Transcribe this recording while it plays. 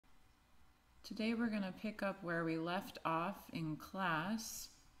Today we're going to pick up where we left off in class.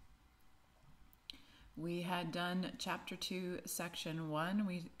 We had done Chapter 2, Section 1.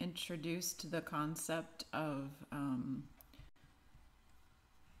 We introduced the concept of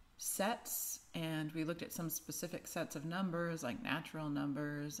sets, and we looked at some specific sets of numbers like natural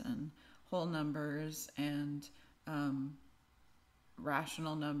numbers and whole numbers and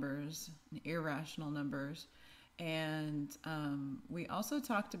rational numbers and irrational numbers. And we also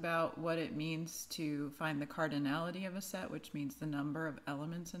talked about what it means to find the cardinality of a set, which means the number of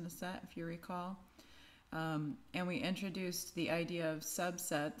elements in a set, if you recall. And we introduced the idea of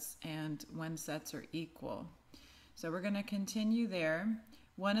subsets and when sets are equal. So we're going to continue there.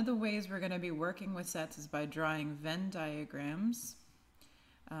 One of the ways we're going to be working with sets is by drawing Venn diagrams.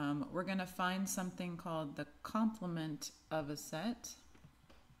 We're going to find something called the complement of a set.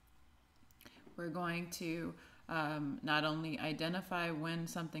 We're going to not only identify when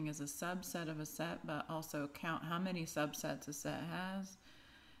something is a subset of a set, but also count how many subsets a set has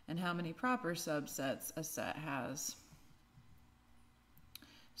and how many proper subsets a set has.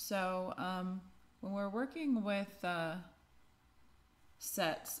 So when we're working with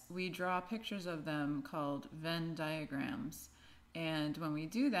sets, we draw pictures of them called Venn diagrams. And when we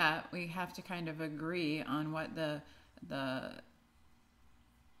do that, we have to kind of agree on what the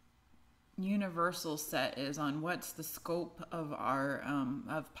universal set is, on what's the scope of our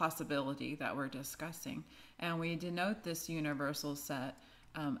of possibility that we're discussing, and we denote this universal set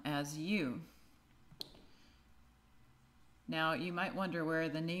as U. Now you might wonder where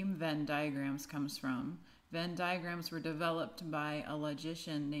the name Venn diagrams comes from. Venn diagrams were developed by a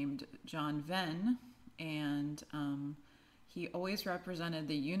logician named John Venn, and he always represented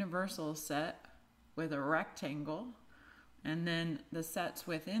the universal set with a rectangle. And then the sets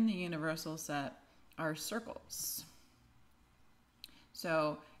within the universal set are circles.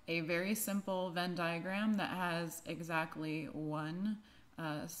 So a very simple Venn diagram that has exactly one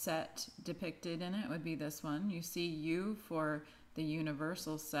set depicted in it would be this one. You see U for the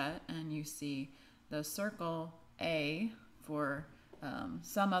universal set, and you see the circle A for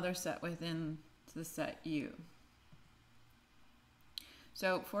some other set within the set U.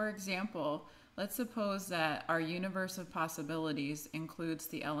 So for example, let's suppose that our universe of possibilities includes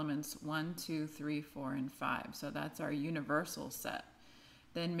the elements 1, 2, 3, 4, and 5. So that's our universal set.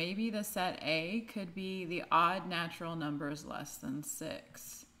 Then maybe the set A could be the odd natural numbers less than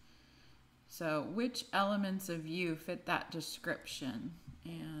 6. So which elements of U fit that description?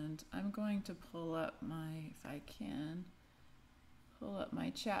 And I'm going to pull up if I can, pull up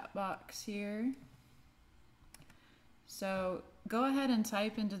my chat box here. So go ahead and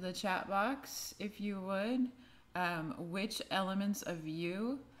type into the chat box, if you would, which elements of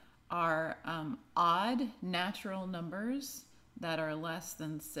U are odd natural numbers that are less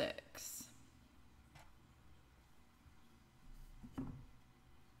than 6.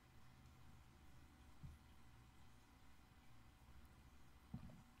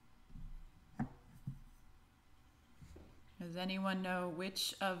 Does anyone know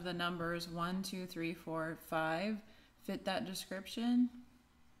which of the numbers 1, 2, 3, 4, 5 fit that description?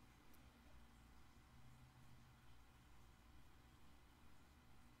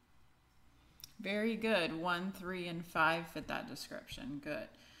 Very good. 1, 3, and 5 fit that description. Good.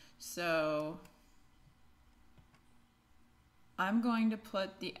 So I'm going to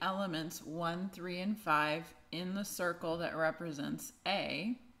put the elements 1, 3, and 5 in the circle that represents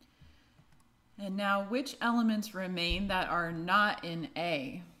A. And now which elements remain that are not in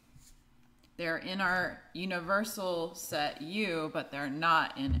A? They're in our universal set U, but they're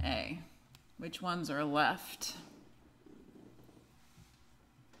not in A. Which ones are left?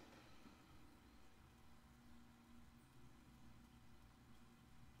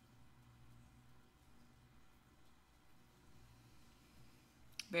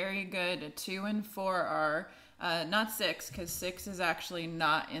 Very good. 2 and 4 are not 6, because 6 is actually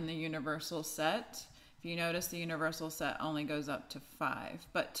not in the universal set. If you notice, the universal set only goes up to 5,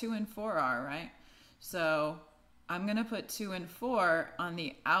 but 2 and 4 are, right? So I'm going to put 2 and 4 on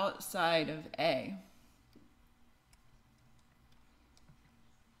the outside of A.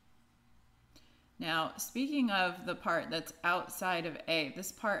 Now, speaking of the part that's outside of A,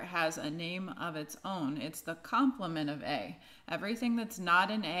 this part has a name of its own. It's the complement of A. Everything that's not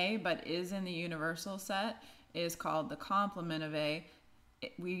in A but is in the universal set is called the complement of A.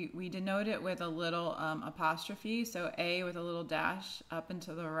 We denote it with a little apostrophe, so A with a little dash up and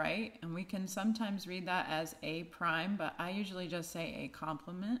to the right, and we can sometimes read that as A prime, but I usually just say A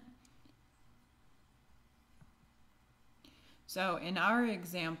complement. So in our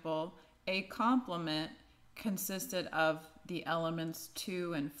example, A complement consisted of the elements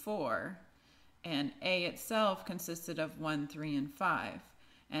 2 and 4, and A itself consisted of 1, 3, and 5.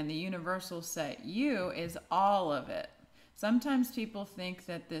 And the universal set U is all of it. Sometimes people think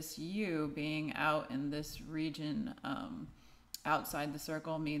that this U being out in this region outside the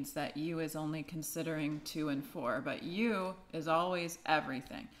circle means that U is only considering 2 and 4, but U is always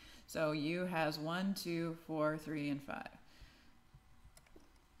everything. So U has 1, 2, 4, 3, and 5.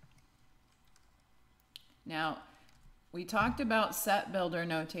 Now, we talked about set builder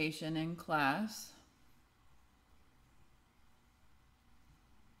notation in class.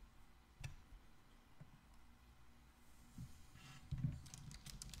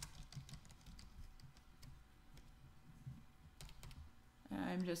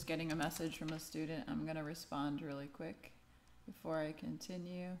 I'm just getting a message from a student. I'm going to respond really quick before I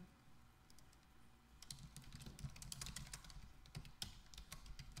continue.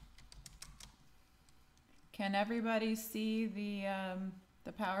 Can everybody see the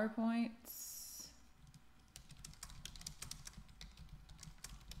PowerPoints?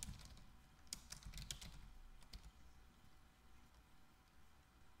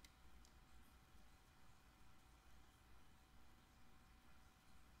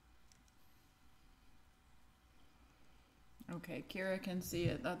 Okay, Kira can see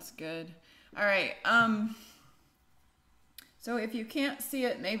it. That's good. All right. So if you can't see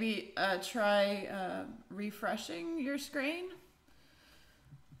it, maybe try refreshing your screen.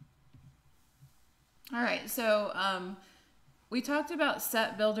 All right, so we talked about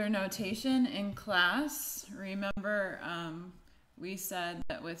set builder notation in class. Remember, we said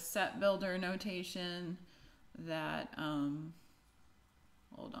that with set builder notation that,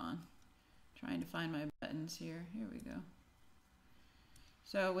 hold on, trying to find my buttons here. Here we go.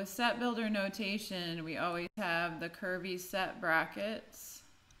 So with set builder notation, we always have the curvy set brackets.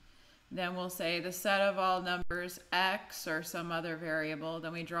 Then we'll say the set of all numbers x or some other variable.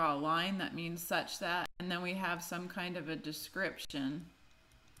 Then we draw a line that means such that. And then we have some kind of a description.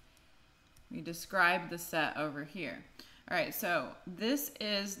 We describe the set over here. All right, so this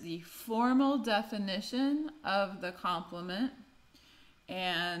is the formal definition of the complement.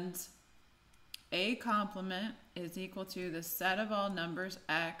 And a complement is equal to the set of all numbers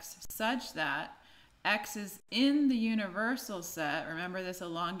x such that x is in the universal set. Remember, this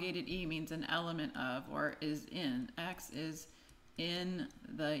elongated E means an element of or is in. X is in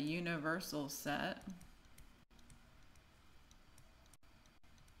the universal set.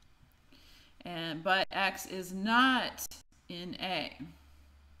 But x is not in A.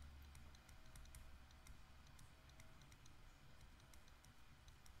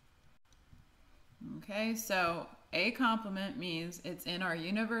 Okay, so A complement means it's in our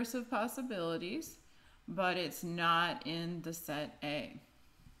universe of possibilities, but it's not in the set A.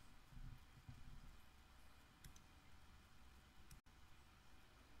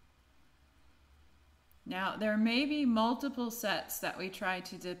 Now, there may be multiple sets that we try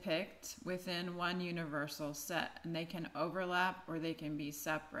to depict within one universal set, and they can overlap or they can be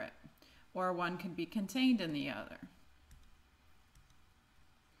separate, or one can be contained in the other.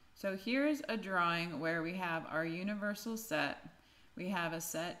 So here's a drawing where we have our universal set. We have a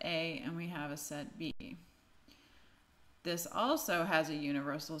set A and we have a set B. This also has a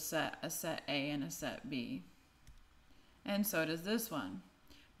universal set, a set A and a set B. And so does this one.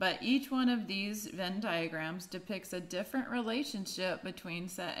 But each one of these Venn diagrams depicts a different relationship between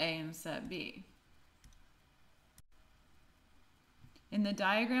set A and set B. In the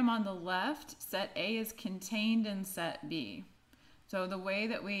diagram on the left, set A is contained in set B. So the way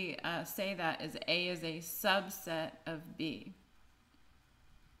that we say that is A is a subset of B.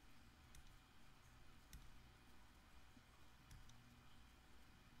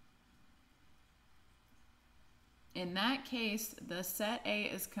 In that case, the set A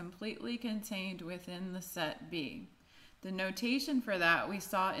is completely contained within the set B. The notation for that we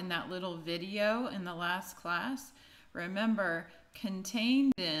saw in that little video in the last class. Remember,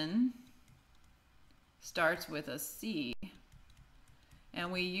 contained in starts with a C. And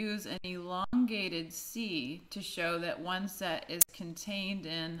we use an elongated C to show that one set is contained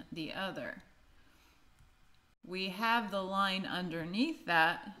in the other. We have the line underneath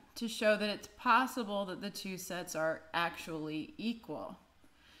that to show that it's possible that the two sets are actually equal.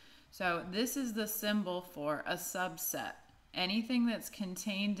 So this is the symbol for a subset. Anything that's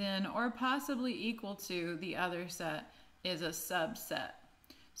contained in or possibly equal to the other set is a subset.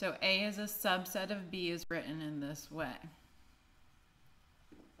 So A is a subset of B is written in this way.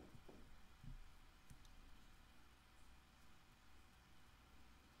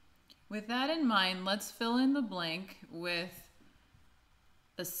 With that in mind, let's fill in the blank with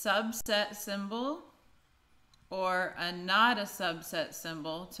a subset symbol or a not a subset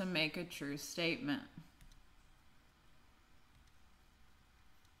symbol to make a true statement.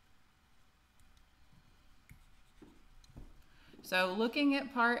 So looking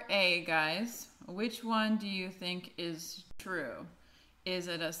at part A, guys, which one do you think is true? Is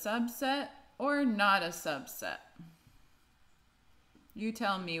it a subset or not a subset? You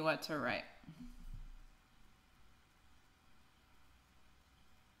tell me what to write.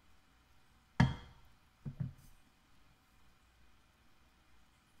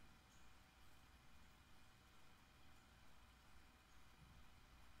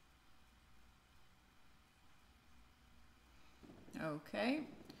 Okay.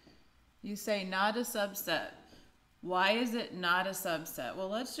 You say not a subset. Why is it not a subset? Well,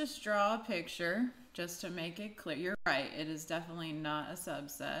 let's just draw a picture just to make it clear. You're right, it is definitely not a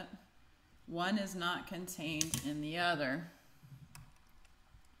subset. One is not contained in the other.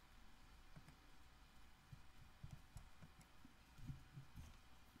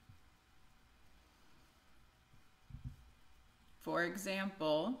 For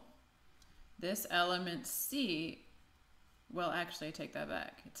example, this element C, well, actually, I take that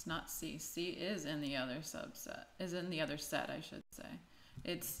back. It's not C. C is in the other subset, is in the other set, I should say.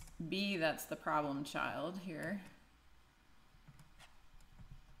 It's B that's the problem child here.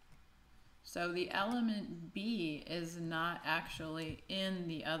 So the element B is not actually in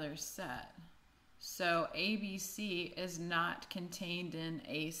the other set. So ABC is not contained in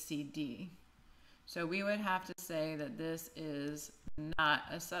ACD. So we would have to say that this is not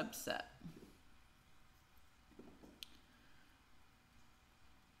a subset.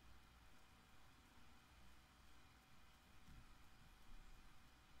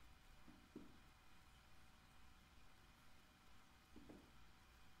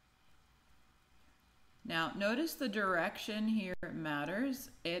 Now, notice the direction here matters.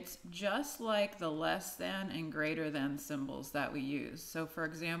 It's just like the less than and greater than symbols that we use. So, for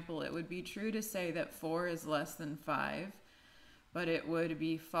example, it would be true to say that 4 is less than 5, but it would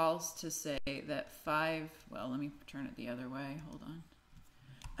be false to say that 5, well, let me turn it the other way. Hold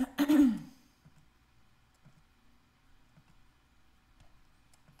on.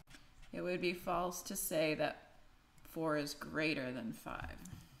 It would be false to say that 4 is greater than 5.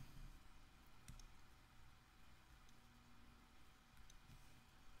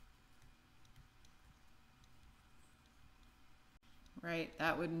 Right?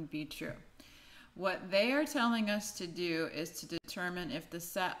 That wouldn't be true. What they are telling us to do is to determine if the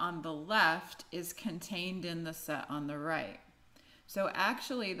set on the left is contained in the set on the right. So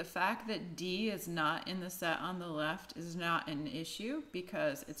actually, the fact that D is not in the set on the left is not an issue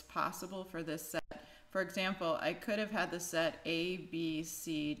because it's possible for this set. For example, I could have had the set A, B,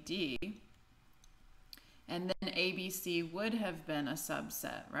 C, D, and then ABC would have been a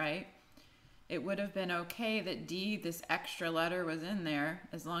subset, right? It would have been okay that D, this extra letter, was in there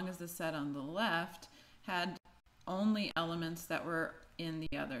as long as the set on the left had only elements that were in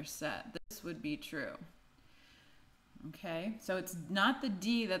the other set. This would be true. Okay, so it's not the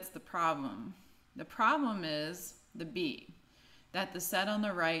D that's the problem. The problem is the B, that the set on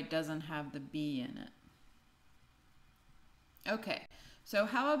the right doesn't have the B in it. Okay, so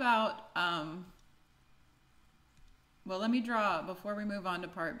how about, well, let me draw, before we move on to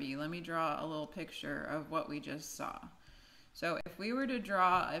part B, let me draw a little picture of what we just saw. So if we were to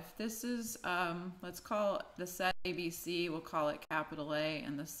draw, if this is, let's call the set ABC, we'll call it capital A,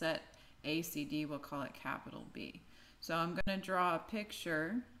 and the set ACD, we'll call it capital B. So I'm going to draw a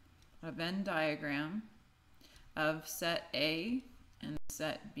picture, a Venn diagram of set A and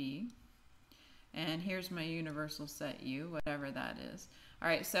set B. And here's my universal set U, whatever that is. All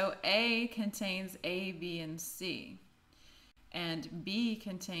right, so A contains A, B, and C. And B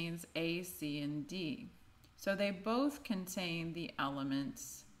contains A, C, and D. So they both contain the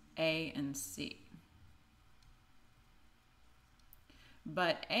elements A and C.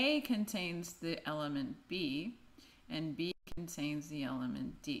 But A contains the element B, and B contains the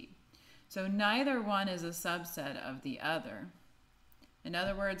element D. So neither one is a subset of the other. In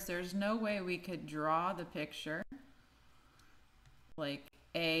other words, there's no way we could draw the picture like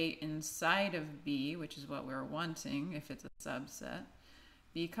A inside of B, which is what we're wanting if it's a subset,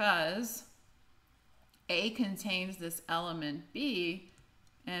 because A contains this element B,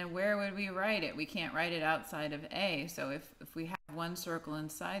 and where would we write it? We can't write it outside of A. So if we have one circle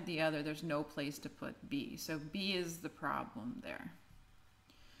inside the other, there's no place to put B. So B is the problem there.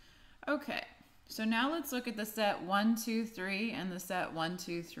 Okay, so now let's look at the set 1, 2, 3 and the set 1,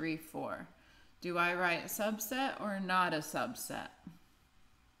 2, 3, 4. Do I write a subset or not a subset?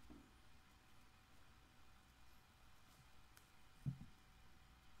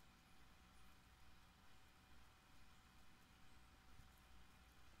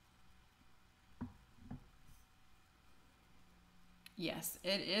 Yes,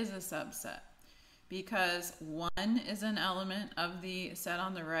 it is a subset because 1 is an element of the set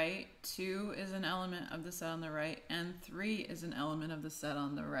on the right, 2 is an element of the set on the right, and 3 is an element of the set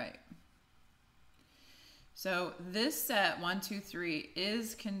on the right. So this set 1, 2, 3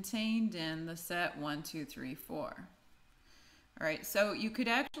 is contained in the set 1, 2, 3, 4. All right, so you could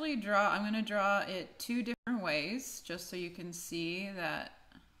actually draw, I'm going to draw it two different ways just so you can see that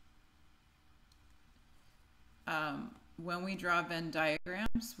when we draw Venn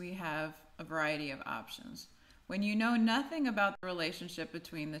diagrams, we have a variety of options. When you know nothing about the relationship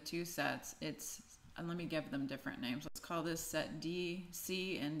between the two sets, it's, and let me give them different names. Let's call this set D,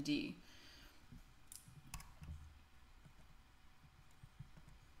 C, and D.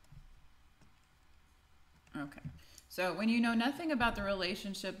 Okay, so when you know nothing about the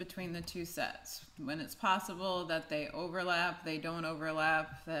relationship between the two sets, when it's possible that they overlap, they don't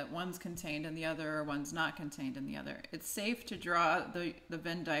overlap, that one's contained in the other or one's not contained in the other, it's safe to draw the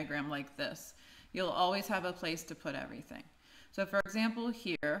Venn diagram like this. You'll always have a place to put everything. So for example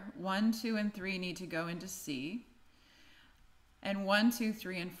here, 1, 2, and 3 need to go into C, and 1, 2,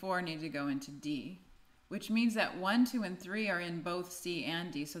 3, and 4 need to go into D, which means that 1, 2, and 3 are in both C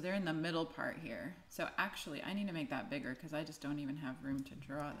and D, so they're in the middle part here. So actually, I need to make that bigger because I just don't even have room to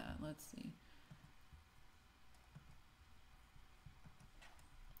draw that. Let's see.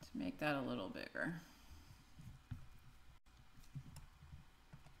 Let's make that a little bigger.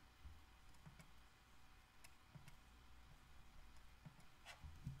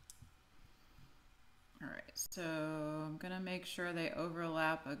 All right, so I'm gonna make sure they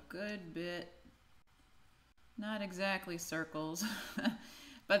overlap a good bit. Not exactly circles,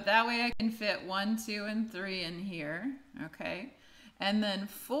 but that way I can fit 1, 2, and 3 in here, okay? And then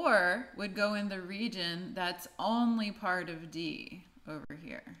 4 would go in the region that's only part of D over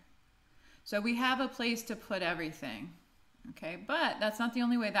here. So we have a place to put everything, okay? But that's not the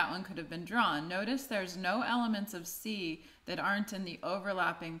only way that one could have been drawn. Notice there's no elements of C that aren't in the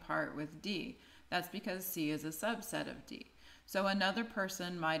overlapping part with D. That's because C is a subset of D. So another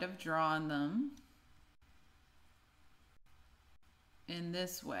person might have drawn them in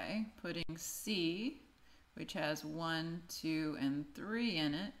this way, putting C, which has 1, 2, and 3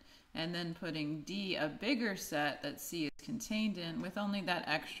 in it, and then putting D, a bigger set that C is contained in, with only that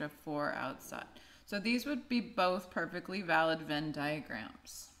extra 4 outside. So these would be both perfectly valid Venn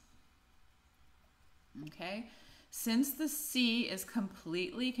diagrams. Okay, since the C is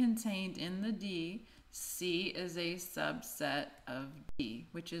completely contained in the D, C is a subset of D,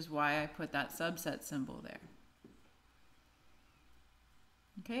 which is why I put that subset symbol there.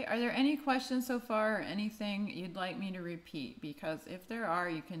 Okay, are there any questions so far or anything you'd like me to repeat? Because if there are,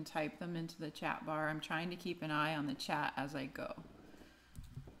 you can type them into the chat bar. I'm trying to keep an eye on the chat as I go.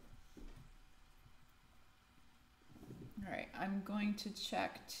 All right, I'm going to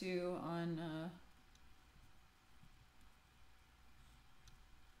check too on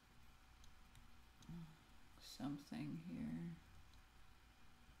something here.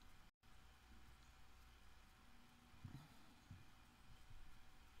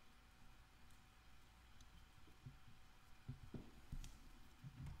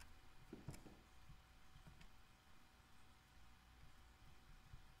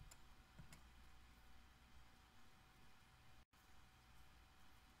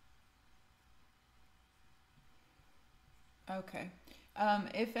 Okay.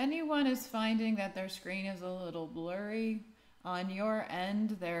 If anyone is finding that their screen is a little blurry, on your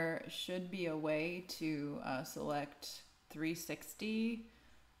end there should be a way to select 360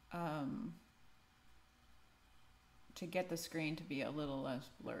 to get the screen to be a little less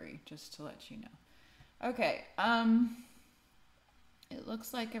blurry, just to let you know. Okay, it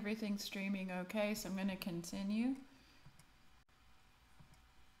looks like everything's streaming okay, so I'm going to continue.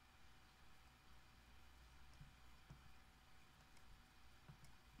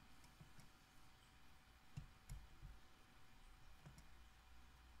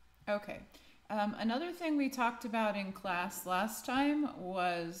 Okay. Another thing we talked about in class last time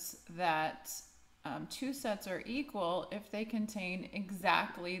was that two sets are equal if they contain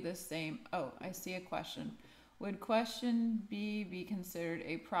exactly the same. Oh, I see a question. Would question B be considered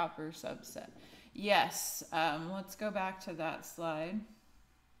a proper subset? Yes. Let's go back to that slide.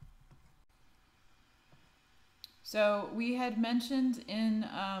 So we had mentioned in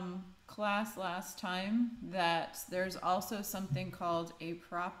class last time that there's also something called a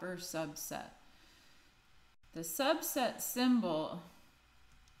proper subset. The subset symbol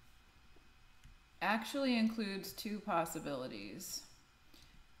actually includes two possibilities.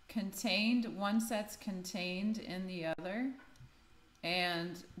 Contained, one set's contained in the other,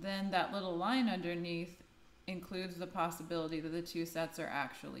 and then that little line underneath includes the possibility that the two sets are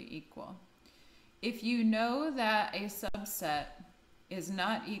actually equal. If you know that a subset is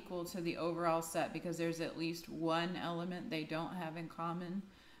not equal to the overall set because there's at least one element they don't have in common,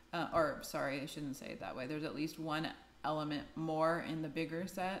 or sorry, I shouldn't say it that way, there's at least one element more in the bigger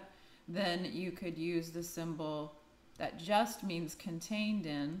set, then you could use the symbol that just means contained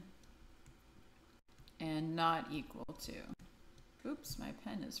in and not equal to. Oops, my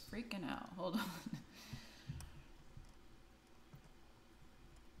pen is freaking out. Hold on.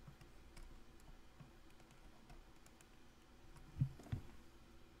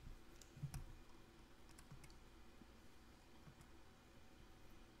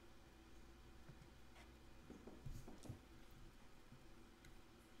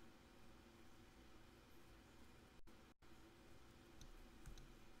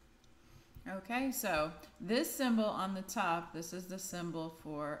 Okay, so this symbol on the top, this is the symbol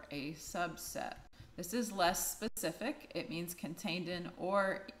for a subset. This is less specific. It means contained in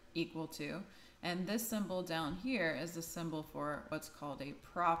or equal to. And this symbol down here is the symbol for what's called a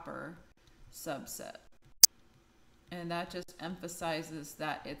proper subset. And that just emphasizes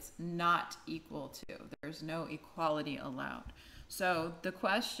that it's not equal to. There's no equality allowed. So the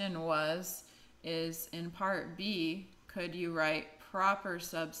question is in part B, could you write proper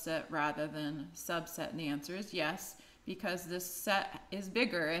subset rather than subset? And the answer is yes, because this set is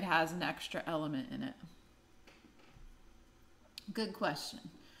bigger. It has an extra element in it. Good question.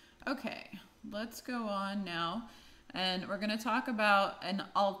 Okay, let's go on now. And we're going to talk about an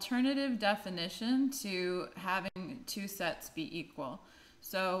alternative definition to having two sets be equal.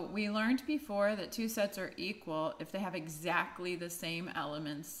 So we learned before that two sets are equal if they have exactly the same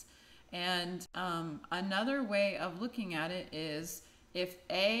elements. And another way of looking at it is if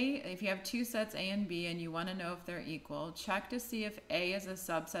you have two sets A and B and you want to know if they're equal, check to see if A is a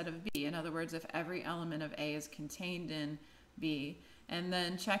subset of B. In other words, if every element of A is contained in B. And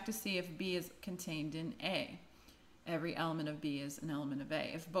then check to see if B is contained in A. Every element of B is an element of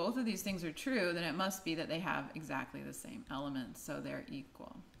A. If both of these things are true, then it must be that they have exactly the same elements, so they're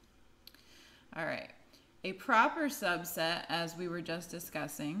equal. All right. A proper subset, as we were just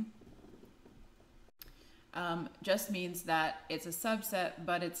discussing, just means that it's a subset,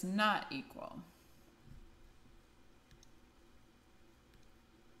 but it's not equal.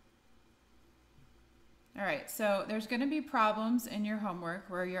 All right, so there's going to be problems in your homework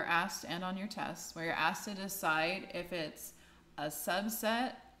where you're asked, and on your tests, where you're asked to decide if it's a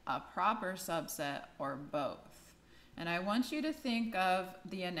subset, a proper subset, or both. And I want you to think of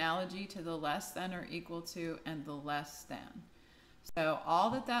the analogy to the less than or equal to and the less than. So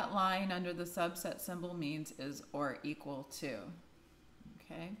all that line under the subset symbol means is or equal to.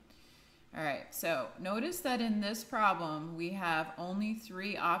 Okay? All right, so notice that in this problem, we have only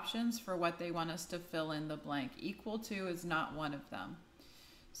 3 options for what they want us to fill in the blank. Equal to is not one of them.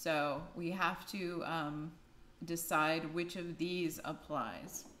 So we have to decide which of these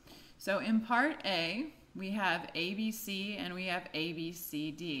applies. So in part A, we have ABC and we have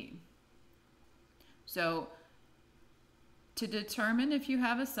ABCD. So to determine if you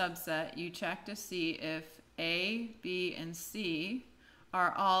have a subset, you check to see if A, B, and C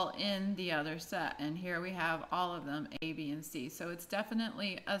are all in the other set. And here we have all of them, A, B, and C. So it's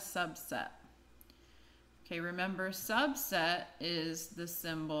definitely a subset. Okay, remember subset is the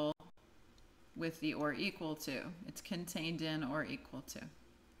symbol with the or equal to. It's contained in or equal to.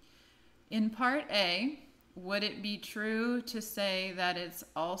 In part A, would it be true to say that it's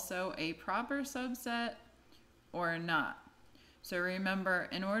also a proper subset or not? So remember,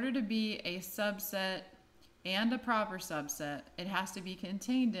 in order to be a subset and a proper subset, it has to be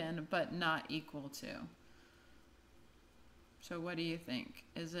contained in but not equal to. So what do you think?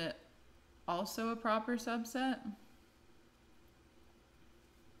 Is it also a proper subset?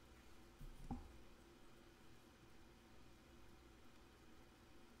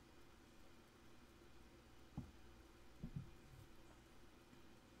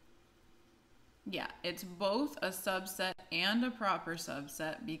 Yeah, it's both a subset and a proper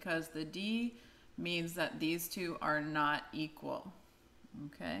subset because the D means that these two are not equal.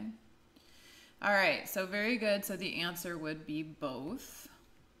 Okay? All right, so very good. So the answer would be both.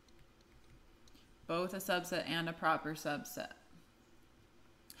 Both a subset and a proper subset.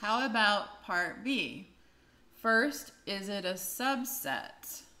 How about part B? First, is it a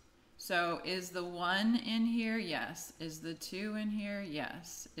subset? So is the 1 in here? Yes. Is the 2 in here?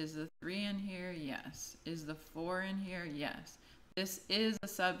 Yes. Is the 3 in here? Yes. Is the 4 in here? Yes. This is a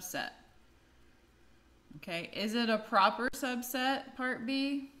subset. Okay, is it a proper subset, part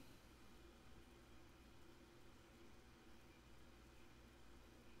B?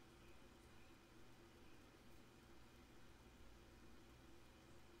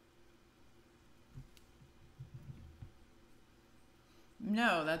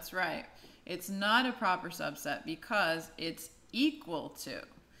 No, that's right. It's not a proper subset because it's equal to.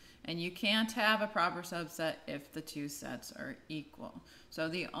 And you can't have a proper subset if the two sets are equal. So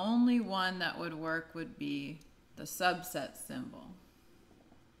the only one that would work would be the subset symbol.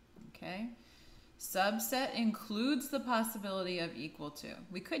 Okay? Subset includes the possibility of equal to.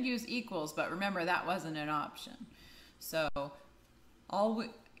 We could use equals, but remember that wasn't an option. So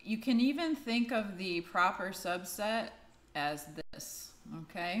you can even think of the proper subset as this,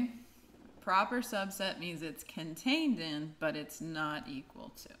 okay? Proper subset means it's contained in, but it's not equal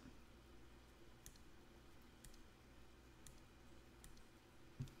to.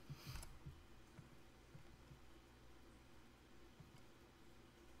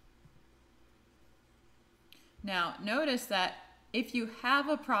 Now, notice that if you have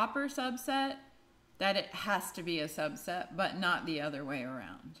a proper subset, that it has to be a subset, but not the other way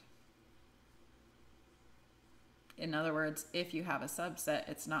around. In other words, if you have a subset,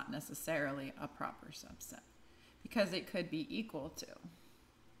 it's not necessarily a proper subset because it could be equal to.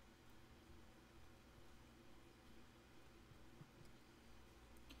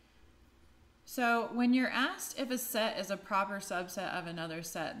 So when you're asked if a set is a proper subset of another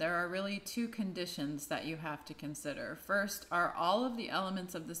set, there are really two conditions that you have to consider. First, are all of the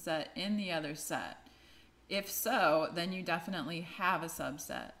elements of the set in the other set? If so, then you definitely have a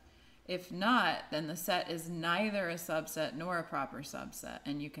subset. If not, then the set is neither a subset nor a proper subset,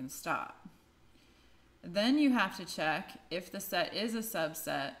 and you can stop. Then you have to check if the set is a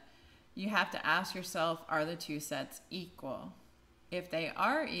subset. You have to ask yourself, are the two sets equal? If they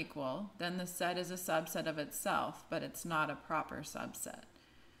are equal, then the set is a subset of itself, but it's not a proper subset.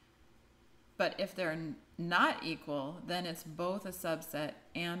 But if they're not equal, then it's both a subset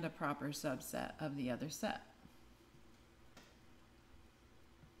and a proper subset of the other set.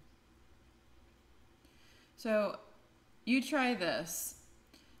 So you try this.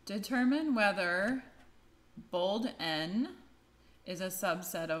 Determine whether bold N is a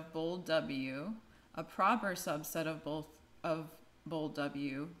subset of bold W, a proper subset of bold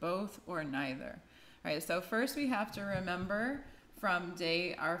W, both or neither. All right, so first we have to remember from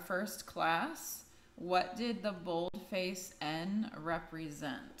our first class, what did the boldface N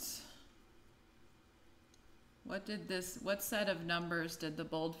represent? What set of numbers did the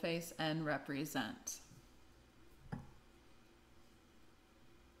boldface N represent?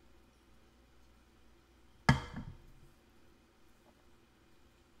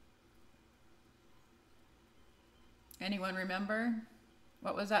 Anyone remember?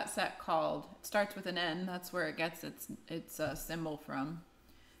 What was that set called? It starts with an N. That's where it gets its symbol from.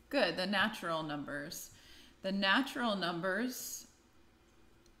 Good, the natural numbers. The natural numbers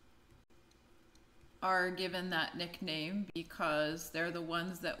are given that nickname because they're the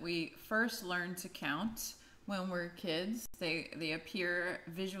ones that we first learn to count when we're kids. They appear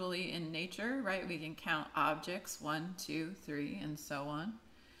visually in nature, right? We can count objects, 1, 2, 3, and so on.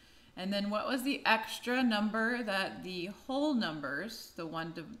 And then what was the extra number that the whole numbers, the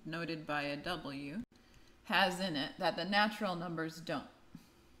one denoted by a W, has in it that the natural numbers don't?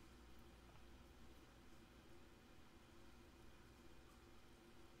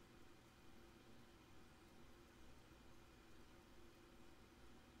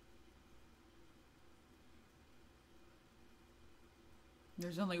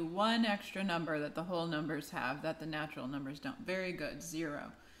 There's only one extra number that the whole numbers have that the natural numbers don't. Very good,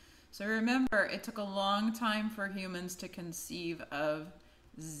 0. So remember, it took a long time for humans to conceive of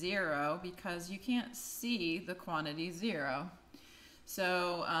 0 because you can't see the quantity 0.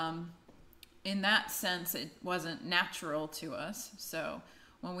 So in that sense, it wasn't natural to us. So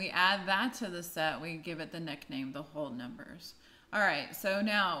when we add that to the set, we give it the nickname, the whole numbers. All right, so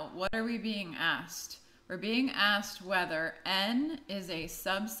now what are we being asked? We're being asked whether N is a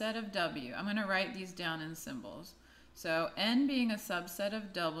subset of W. I'm going to write these down in symbols. So N being a subset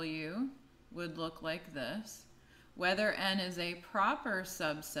of W would look like this. Whether N is a proper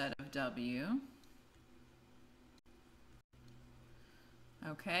subset of W.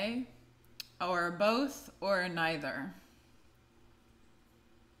 Okay. Or both or neither.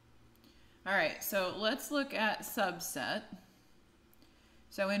 All right, so let's look at subset.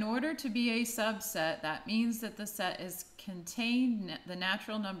 So in order to be a subset, that means that the set is contained, the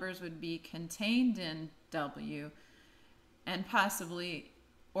natural numbers would be contained in W and possibly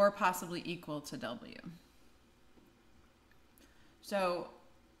equal to W. So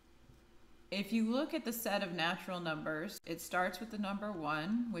if you look at the set of natural numbers, it starts with the number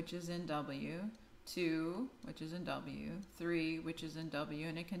 1, which is in W, 2, which is in W, 3, which is in W,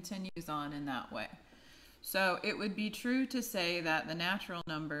 and it continues on in that way. So it would be true to say that the natural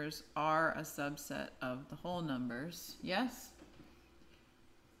numbers are a subset of the whole numbers. Yes?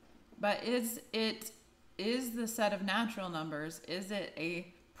 But is the set of natural numbers, is it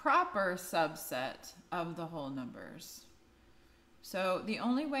a proper subset of the whole numbers? So the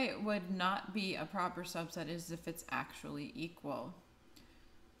only way it would not be a proper subset is if it's actually equal.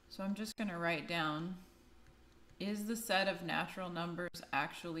 So I'm just going to write down, is the set of natural numbers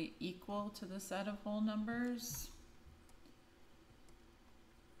actually equal to the set of whole numbers?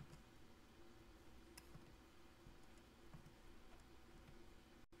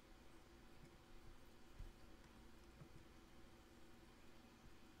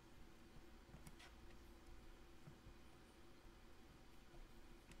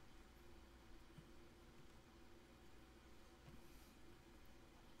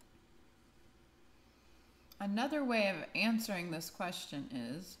 Another way of answering this question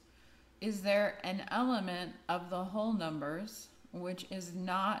is there an element of the whole numbers which is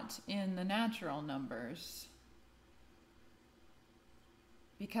not in the natural numbers?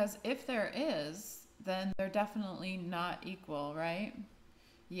 Because if there is, then they're definitely not equal, right?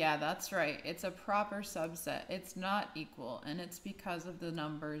 Yeah, that's right. It's a proper subset. It's not equal, and it's because of the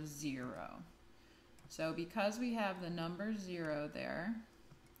number 0. So because we have the number 0 there,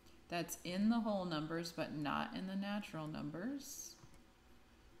 that's in the whole numbers but not in the natural numbers,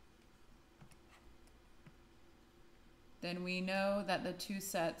 then we know that the two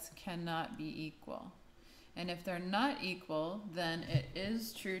sets cannot be equal. And if they're not equal, then it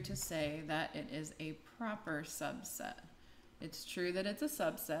is true to say that it is a proper subset. It's true that it's a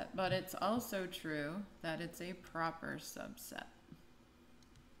subset, but it's also true that it's a proper subset.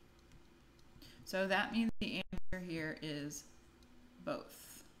 So that means the answer here is both.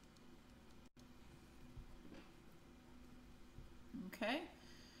 Okay?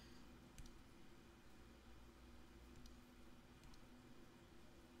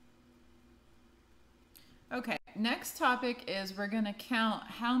 Okay, next topic is we're going to count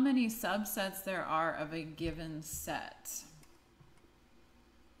how many subsets there are of a given set.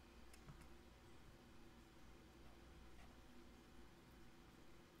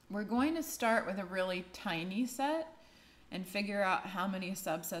 We're going to start with a really tiny set and figure out how many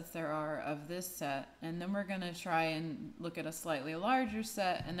subsets there are of this set, and then we're going to try and look at a slightly larger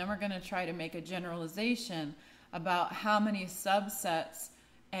set, and then we're going to try to make a generalization about how many subsets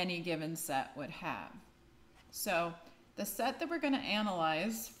any given set would have. So the set that we're going to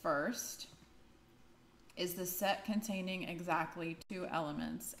analyze first is the set containing exactly two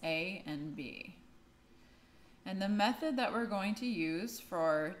elements, A and B. And the method that we're going to use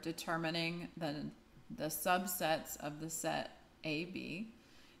for determining the subsets of the set AB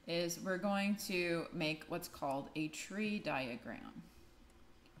is we're going to make what's called a tree diagram.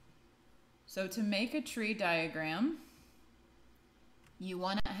 So to make a tree diagram, you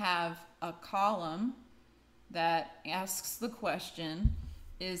want to have a column that asks the question,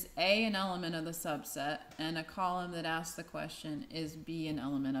 is A an element of the subset? And a column that asks the question, is B an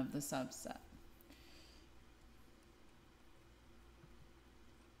element of the subset?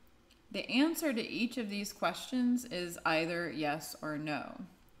 The answer to each of these questions is either yes or no.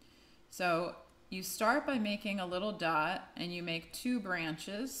 So you start by making a little dot and you make two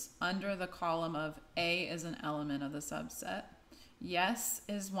branches under the column of A is an element of the subset. Yes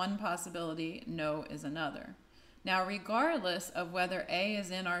is one possibility, no is another. Now, regardless of whether A is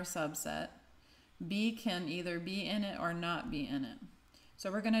in our subset, B can either be in it or not be in it. So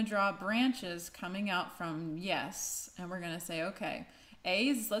we're going to draw branches coming out from yes, and we're going to say, okay,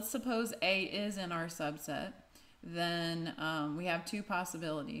 let's suppose A is in our subset, then we have two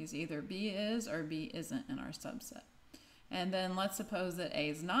possibilities. Either B is or B isn't in our subset. And then let's suppose that A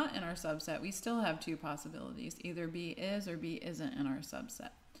is not in our subset. We still have two possibilities. Either B is or B isn't in our subset.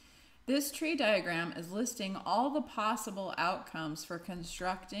 This tree diagram is listing all the possible outcomes for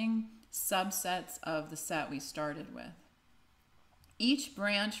constructing subsets of the set we started with. Each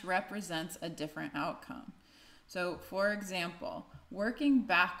branch represents a different outcome. So, for example, working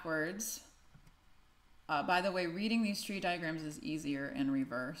backwards, by the way, reading these tree diagrams is easier in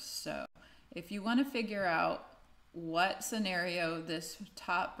reverse. So if you want to figure out what scenario this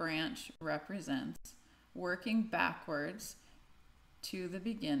top branch represents, working backwards to the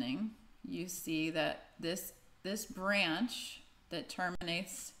beginning, you see that this branch that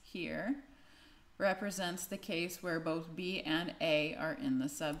terminates here represents the case where both B and A are in the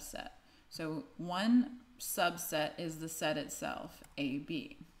subset. So one subset is the set itself,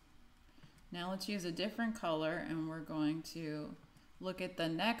 AB. Now let's use a different color and we're going to look at the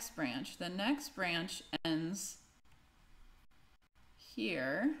next branch. The next branch ends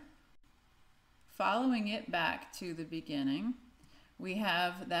here. Following it back to the beginning, we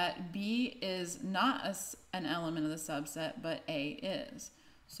have that B is not an element of the subset, but A is.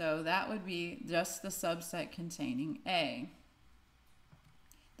 So that would be just the subset containing A.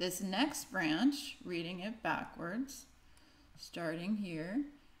 This next branch, reading it backwards, starting here,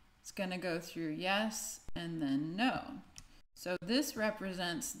 it's going to go through yes and then no. So this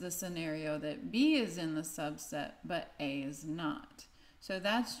represents the scenario that B is in the subset, but A is not. So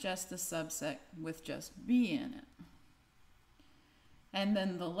that's just the subset with just B in it. And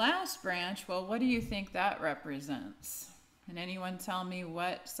then the last branch, well, what do you think that represents? Can anyone tell me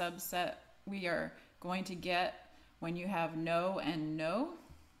what subset we are going to get when you have no and no?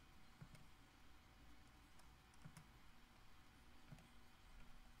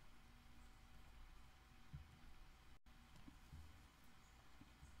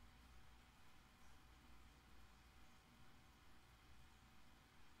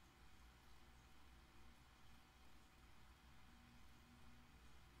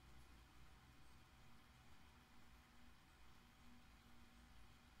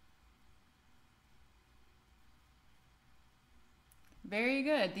 Very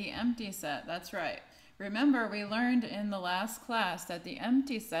good, the empty set, that's right. Remember, we learned in the last class that the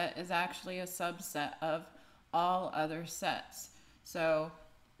empty set is actually a subset of all other sets. So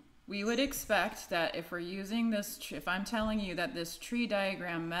we would expect that if we're using this, if I'm telling you that this tree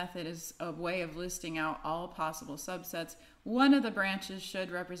diagram method is a way of listing out all possible subsets, one of the branches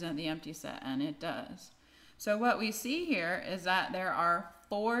should represent the empty set, and it does. So what we see here is that there are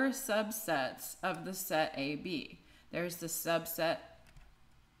 4 subsets of the set AB. There's the subset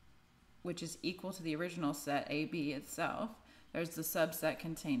which is equal to the original set AB itself. There's the subset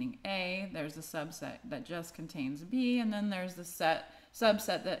containing A, there's the subset that just contains B, and then there's the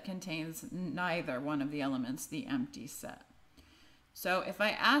subset that contains neither one of the elements, the empty set. So if I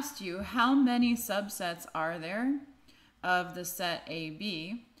asked you how many subsets are there of the set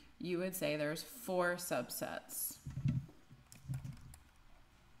AB, you would say there's 4 subsets.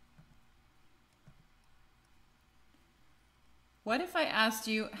 What if I asked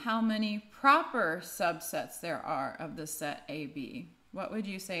you how many proper subsets there are of the set AB? What would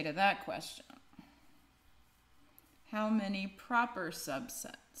you say to that question? How many proper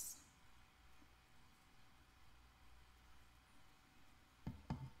subsets?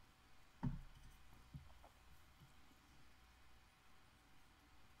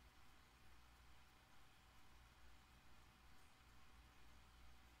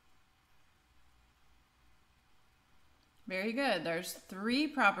 Very good. There's 3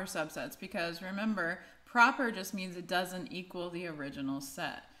 proper subsets because remember, proper just means it doesn't equal the original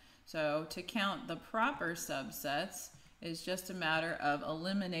set. So to count the proper subsets is just a matter of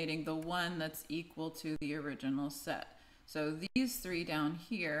eliminating the one that's equal to the original set. So these 3 down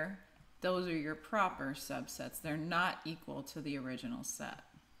here, those are your proper subsets. They're not equal to the original set.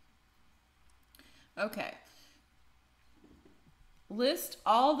 Okay. List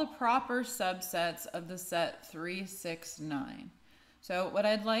all the proper subsets of the set 3, 6, 9. So what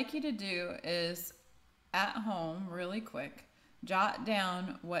I'd like you to do is, at home, really quick, jot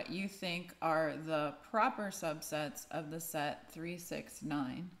down what you think are the proper subsets of the set 3, 6,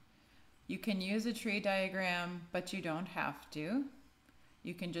 9. You can use a tree diagram, but you don't have to.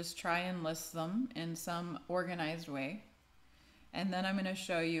 You can just try and list them in some organized way. And then I'm going to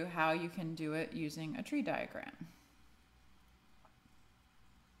show you how you can do it using a tree diagram.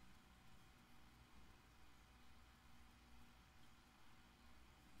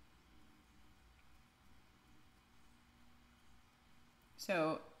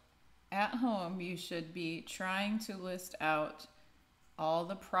 So at home, you should be trying to list out all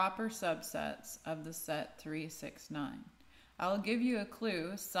the proper subsets of the set 3, 6, 9. I'll give you a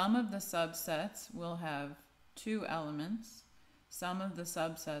clue. Some of the subsets will have 2 elements. Some of the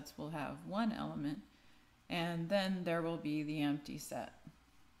subsets will have 1 element. And then there will be the empty set.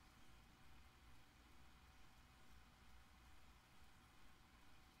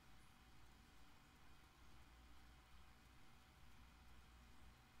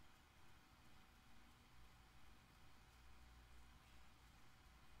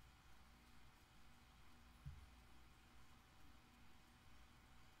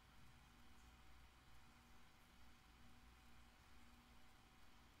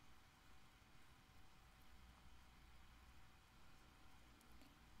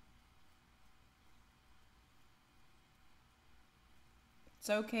 It's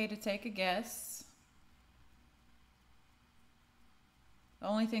okay to take a guess. The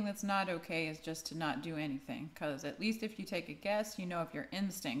only thing that's not okay is just to not do anything, because at least if you take a guess, you know if your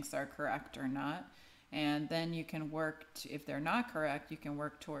instincts are correct or not, and then you can work, if they're not correct, you can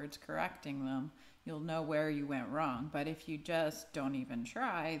work towards correcting them. You'll know where you went wrong, but if you just don't even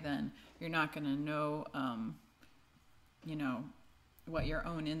try, then you're not going to know, what your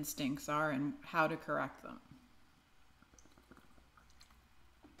own instincts are and how to correct them.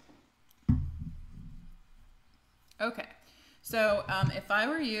 Okay, so if I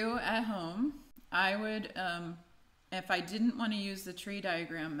were you at home, I would, if I didn't want to use the tree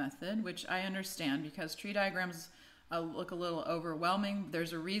diagram method, which I understand because tree diagrams look a little overwhelming.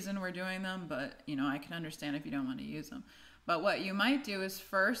 There's a reason we're doing them, but I can understand if you don't want to use them. But what you might do is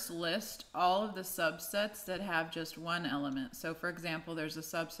first list all of the subsets that have just one element. So for example, there's a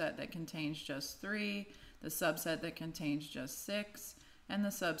subset that contains just 3, the subset that contains just 6, and the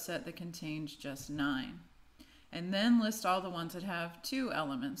subset that contains just 9. And then list all the ones that have 2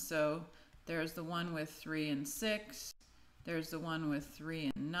 elements. So there's the one with 3 and 6, there's the one with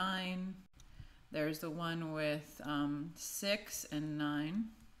 3 and 9, there's the one with 6 and 9.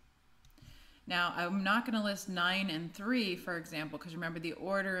 Now, I'm not going to list 9 and 3, for example, because remember the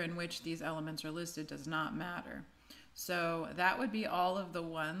order in which these elements are listed does not matter. So that would be all of the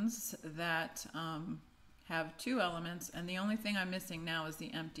ones that have 2 elements, and the only thing I'm missing now is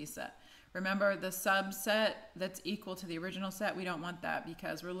the empty set. Remember the subset that's equal to the original set, we don't want that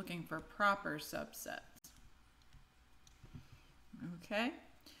because we're looking for proper subsets. Okay?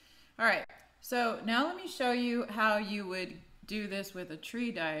 All right, so now let me show you how you would do this with a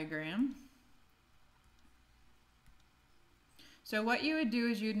tree diagram. So what you would do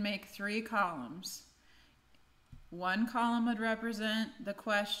is you'd make 3 columns. One column would represent the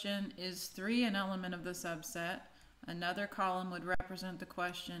question, is 3 an element of the subset? Another column would represent the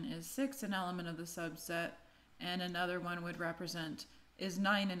question, is 6 an element of the subset? And another one would represent, is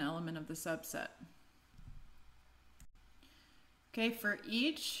 9 an element of the subset? Okay, for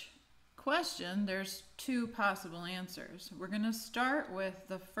each question, there's 2 possible answers. We're going to start with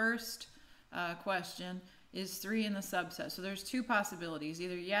the first question, is 3 in the subset? So there's 2 possibilities.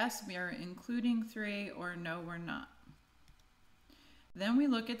 Either yes, we are including 3, or no, we're not. Then we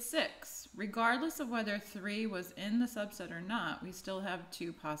look at 6. Regardless of whether 3 was in the subset or not, we still have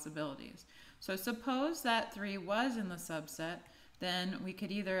 2 possibilities. So suppose that 3 was in the subset, then we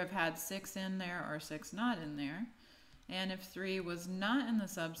could either have had 6 in there or 6 not in there. And if 3 was not in the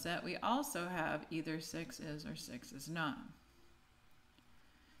subset, we also have either 6 is or 6 is not.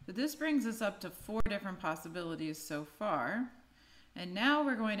 So this brings us up to 4 different possibilities so far. And now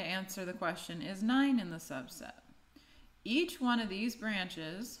we're going to answer the question, is 9 in the subset? Each one of these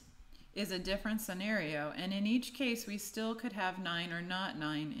branches is a different scenario, and in each case we still could have 9 or not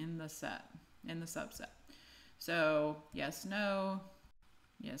 9 in the subset. So yes, no,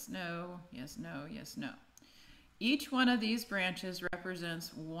 yes, no, yes, no, yes, no. Each one of these branches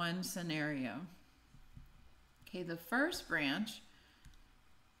represents one scenario. Okay, the first branch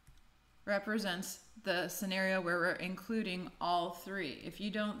represents the scenario where we're including all 3. If you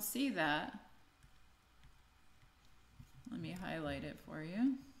don't see that, let me highlight it for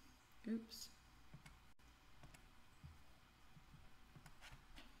you. Oops.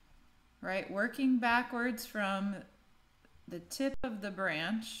 Right, working backwards from the tip of the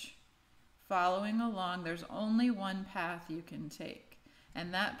branch, following along, there's only one path you can take.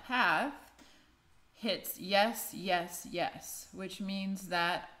 And that path hits yes, yes, yes, which means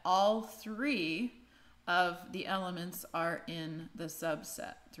that all 3 of the elements are in the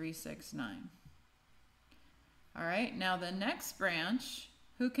subset, 3, 6, 9. All right, now the next branch,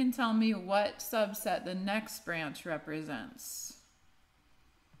 who can tell me what subset the next branch represents?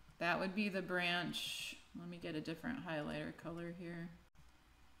 That would be the branch, let me get a different highlighter color here.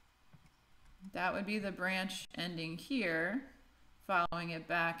 That would be the branch ending here. Following it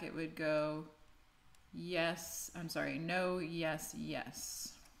back, it would go yes, I'm sorry, no, yes,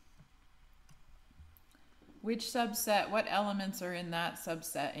 yes. Which subset, what elements are in that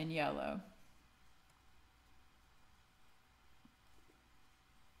subset in yellow?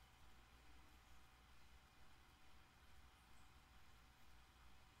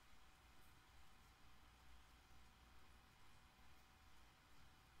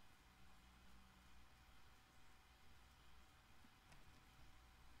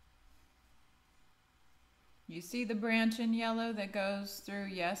 You see the branch in yellow that goes through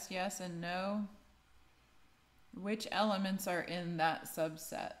yes, yes, and no? Which elements are in that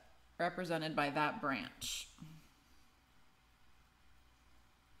subset represented by that branch?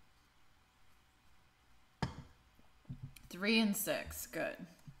 Three and 6, good.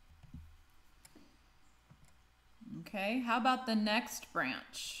 Okay, how about the next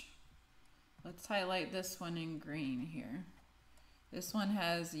branch? Let's highlight this one in green here. This one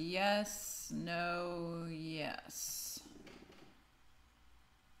has yes, no, yes.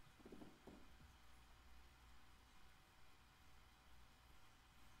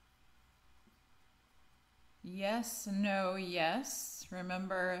 yes, no, yes.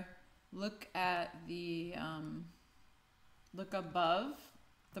 Remember, look at the, look above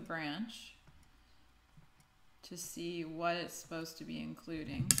the branch to see what it's supposed to be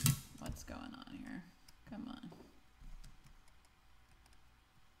including. What's going on here? Come on.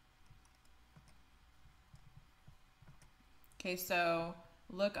 Okay, so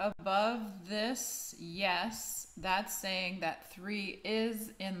look above this, yes, that's saying that 3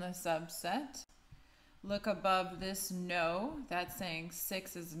 is in the subset. Look above this, no, that's saying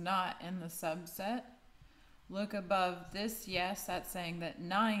 6 is not in the subset. Look above this, yes, that's saying that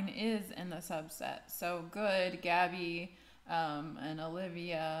 9 is in the subset. So good, Gabby and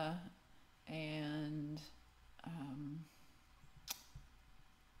Olivia and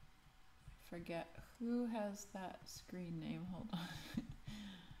forget who has that screen name. Hold on.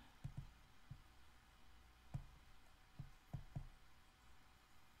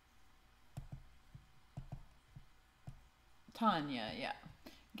 Tanya, yeah.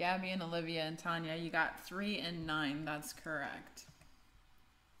 Gabby and Olivia and Tanya, you got 3 and 9. That's correct.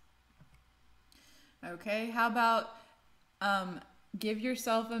 Okay, how about give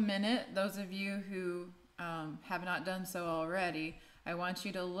yourself a minute, those of you who have not done so already. I want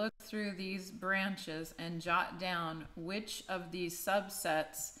you to look through these branches and jot down which of these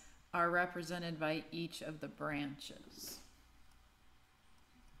subsets are represented by each of the branches.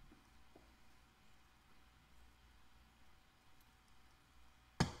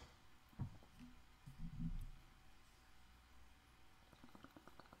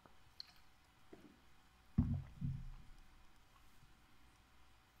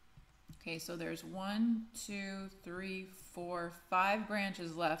 Okay, so there's 1, 2, 3, 4, 5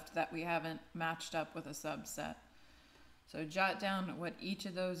 branches left that we haven't matched up with a subset. So jot down what each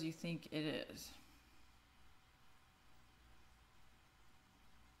of those you think it is.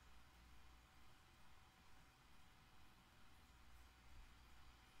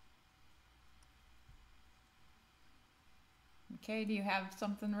 Okay, do you have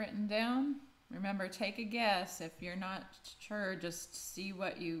something written down? Remember, take a guess. If you're not sure, just see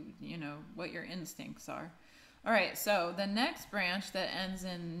what what your instincts are. All right, so the next branch that ends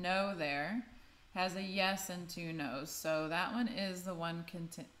in no there has a yes and 2 no's. So that one is the one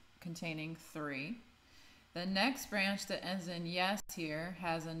containing 3. The next branch that ends in yes here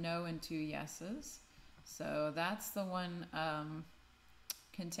has a no and 2 yeses. So that's the one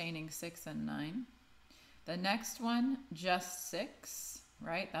containing 6 and 9. The next one, just 6,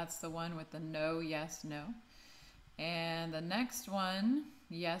 right? That's the one with the no, yes, no. And the next one,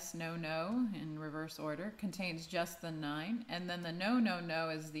 yes, no, no, in reverse order, contains just the 9. And then the no, no, no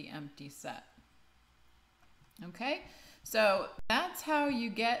is the empty set. Okay, so that's how you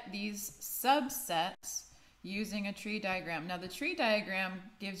get these subsets using a tree diagram. Now the tree diagram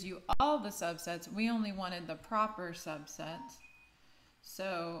gives you all the subsets. We only wanted the proper subsets.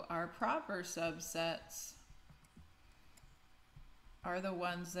 So our proper subsets are the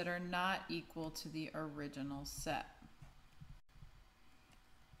ones that are not equal to the original set.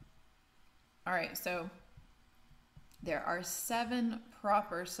 All right, so there are 7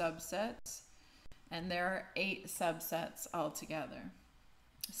 proper subsets and there are 8 subsets altogether.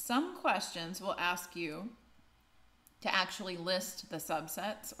 Some questions will ask you to actually list the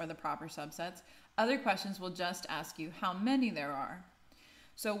subsets or the proper subsets. Other questions will just ask you how many there are.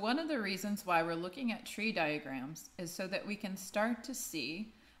 So one of the reasons why we're looking at tree diagrams is so that we can start to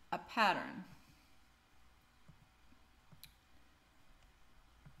see a pattern.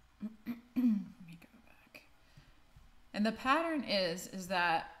 Let me go back. And the pattern is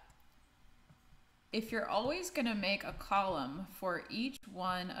that if you're always going to make a column for each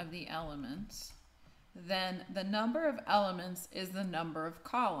one of the elements, then the number of elements is the number of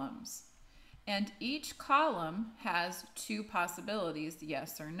columns. And each column has 2 possibilities,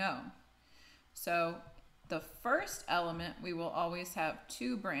 yes or no. So the first element we will always have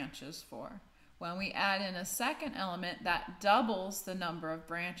 2 branches for. When we add in a second element, that doubles the number of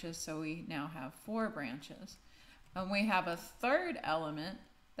branches, so we now have 4 branches. When we have a third element,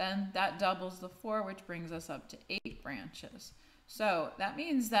 then that doubles the 4, which brings us up to 8 branches. So that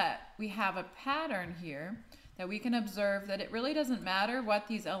means that we have a pattern here that we can observe that it really doesn't matter what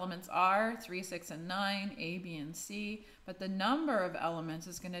these elements are, 3, 6, and 9, A, B, and C, but the number of elements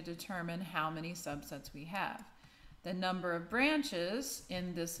is going to determine how many subsets we have. The number of branches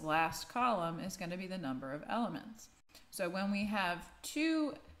in this last column is going to be the number of elements. So when we have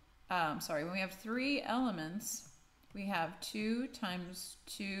 3 elements, we have 2 times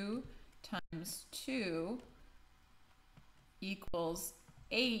 2 times 2 equals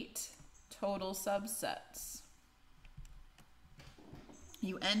 8 total subsets.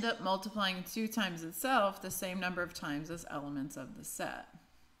 you end up multiplying 2 times itself the same number of times as elements of the set.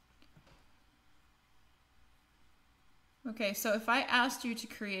 Okay, so if I asked you to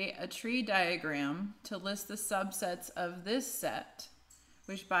create a tree diagram to list the subsets of this set,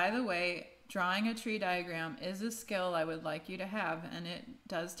 which, by the way, drawing a tree diagram is a skill I would like you to have, and it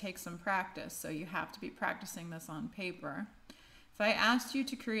does take some practice, so you have to be practicing this on paper. If I asked you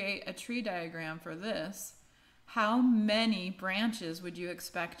to create a tree diagram for this, how many branches would you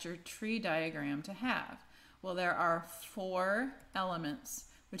expect your tree diagram to have? Well, there are 4 elements,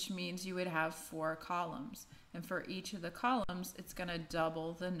 which means you would have 4 columns. And for each of the columns, it's going to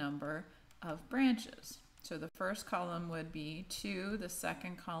double the number of branches. So the first column would be 2, the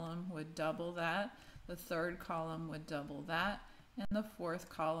second column would double that, the third column would double that, and the fourth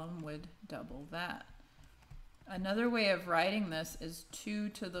column would double that. Another way of writing this is 2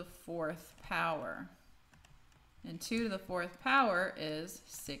 to the 4th power. And 2 to the 4th power is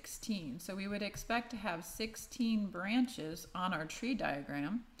 16. So we would expect to have 16 branches on our tree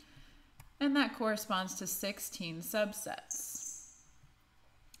diagram, and that corresponds to 16 subsets.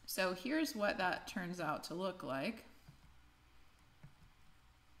 So here's what that turns out to look like.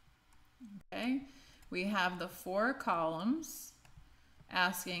 Okay, we have the 4 columns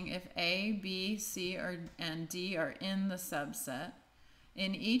asking if A, B, C, and D are in the subset.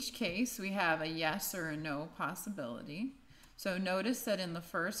 In each case, we have a yes or a no possibility. So notice that in the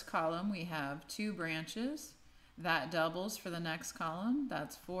first column, we have 2 branches. That doubles for the next column,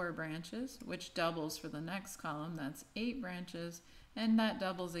 that's 4 branches, which doubles for the next column, that's 8 branches, and that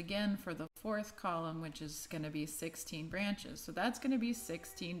doubles again for the 4th column, which is going to be 16 branches. So that's going to be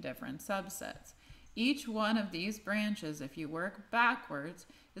 16 different subsets. Each one of these branches, if you work backwards,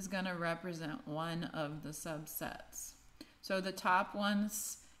 is going to represent one of the subsets. So the top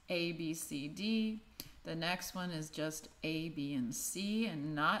one's A, B, C, D. The next one is just A, B, and C,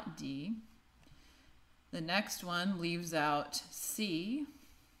 and not D. The next one leaves out C.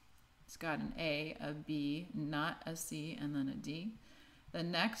 It's got an A, a B, not a C, and then a D. The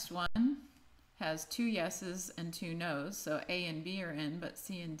next one has 2 yeses and 2 nos, so A and B are in, but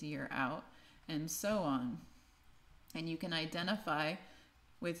C and D are out, and so on. And you can identify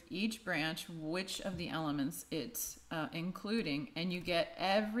with each branch which of the elements it's including, and you get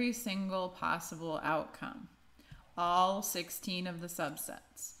every single possible outcome, all 16 of the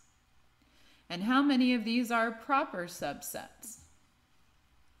subsets. And how many of these are proper subsets?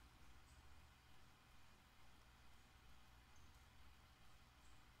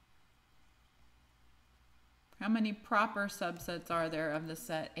 How many proper subsets are there of the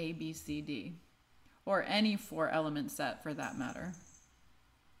set A, B, C, D? Or any 4-element set for that matter?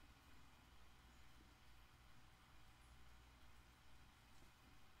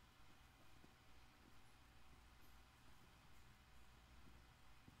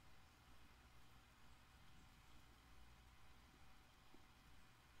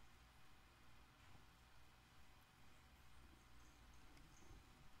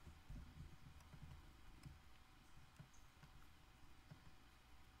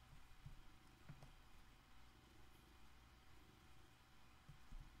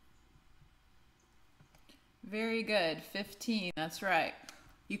 Very good, 15, that's right.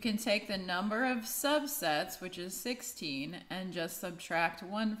 You can take the number of subsets, which is 16, and just subtract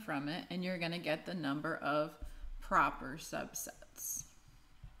 1 from it, and you're going to get the number of proper subsets.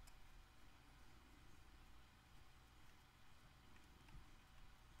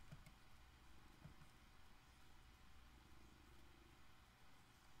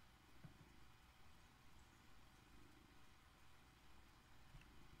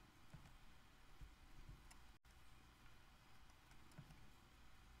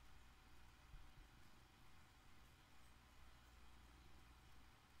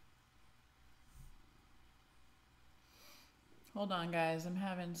 Hold on, guys. I'm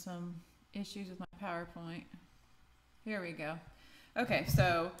having some issues with my PowerPoint. Here we go. Okay,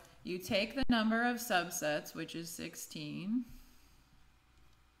 so you take the number of subsets, which is 16,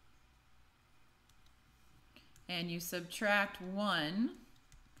 and you subtract 1,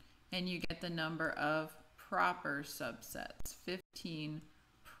 and you get the number of proper subsets, 15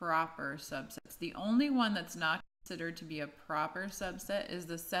 proper subsets. The only one that's not considered to be a proper subset is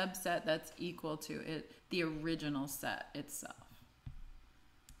the subset that's equal to it, the original set itself.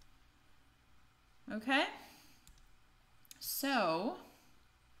 Okay? So,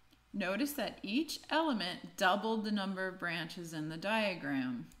 notice that each element doubled the number of branches in the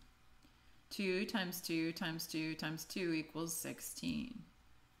diagram. 2 times 2 times 2 times 2 equals 16.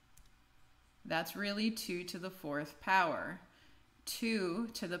 That's really 2 to the 4th power.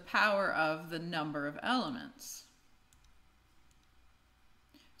 2 to the power of the number of elements.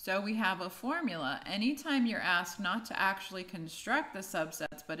 So we have a formula. Anytime you're asked not to actually construct the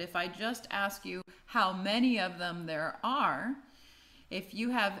subsets, but if I just ask you how many of them there are, if you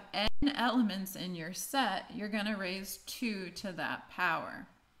have n elements in your set, you're going to raise 2 to that power.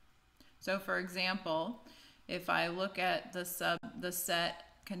 So for example, if I look at the set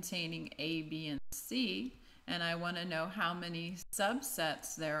containing A, B, and C, and I want to know how many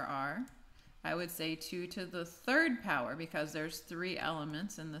subsets there are, I would say 2 to the third power because there's 3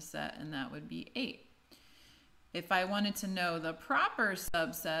 elements in the set, and that would be 8. If I wanted to know the proper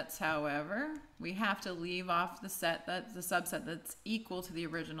subsets, however, we have to leave off the subset that's equal to the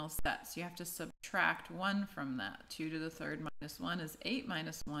original set. So you have to subtract 1 from that. 2 to the third minus 1 is 8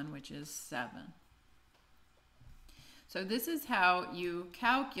 minus 1, which is 7. So this is how you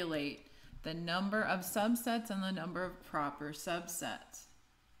calculate the number of subsets and the number of proper subsets.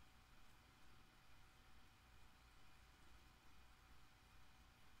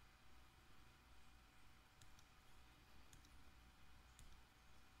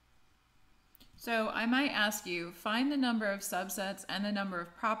 So I might ask you, find the number of subsets and the number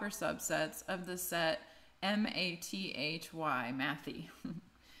of proper subsets of the set MATHY, mathy.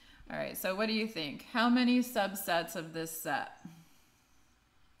 All right, so what do you think? How many subsets of this set?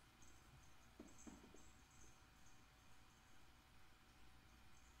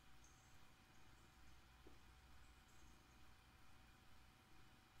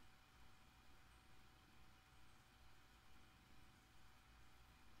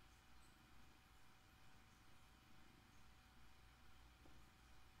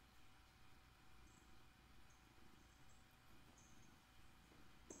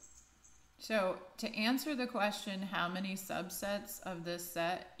 So to answer the question, how many subsets of this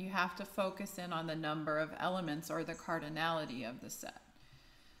set, you have to focus in on the number of elements or the cardinality of the set.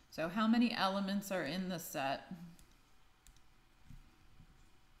 So how many elements are in the set?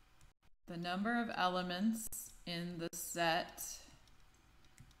 The number of elements in the set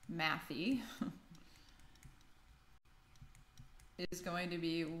mathy is going to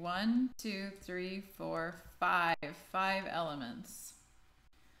be 1, 2, 3, 4, 5. 5 elements.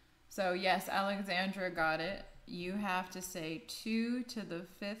 So yes, Alexandra got it. You have to say 2 to the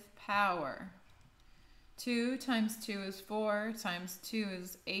 5th power. 2 times 2 is 4, times 2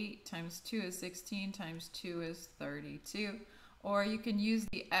 is 8, times 2 is 16, times 2 is 32. Or you can use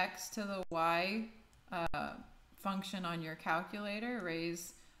the x to the y function on your calculator.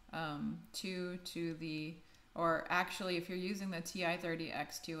 Raise 2 to the, or actually if you're using the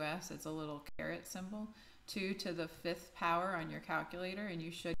TI-30X2S, it's a little caret symbol. 2 to the 5th power on your calculator, and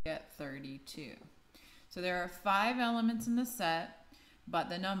you should get 32. So there are 5 elements in the set, but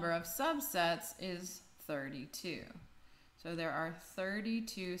the number of subsets is 32. So there are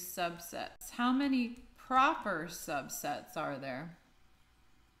 32 subsets. How many proper subsets are there?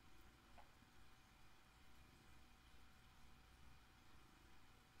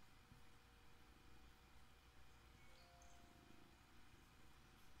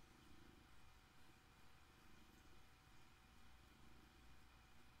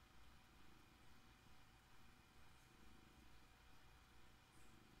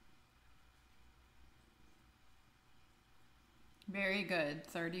 Very good,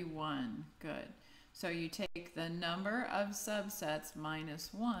 31, good. So you take the number of subsets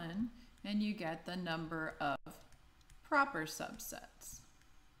minus 1, and you get the number of proper subsets.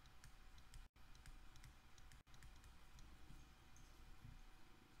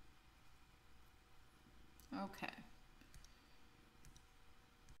 Okay.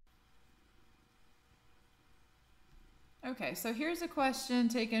 Okay, so here's a question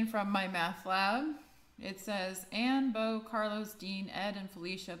taken from my math lab. It says, Anne, Bo, Carlos, Dean, Ed, and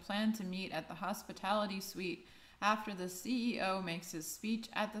Felicia plan to meet at the hospitality suite after the CEO makes his speech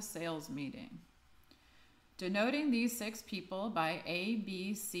at the sales meeting. Denoting these 6 people by A,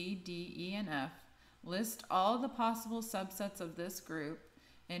 B, C, D, E, and F, list all the possible subsets of this group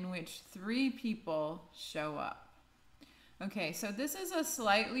in which 3 people show up. Okay, so this is a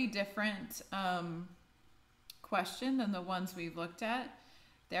slightly different question than the ones we've looked at.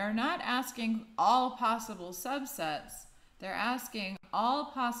 They're not asking all possible subsets. They're asking all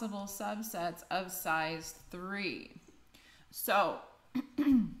possible subsets of size 3. So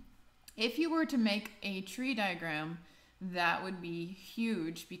if you were to make a tree diagram, that would be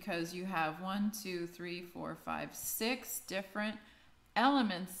huge because you have 1, 2, 3, 4, 5, 6 different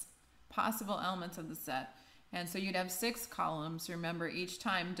elements, possible elements of the set. And so you'd have 6 columns, remember, each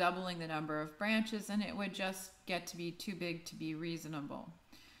time doubling the number of branches, and it would just get to be too big to be reasonable.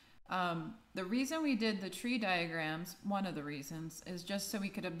 The reason we did the tree diagrams, one of the reasons, is just so we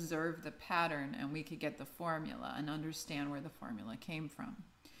could observe the pattern and we could get the formula and understand where the formula came from.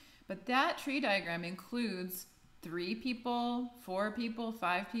 But that tree diagram includes 3 people, 4 people,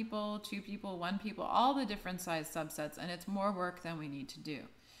 5 people, 2 people, 1 people, all the different size subsets, and it's more work than we need to do.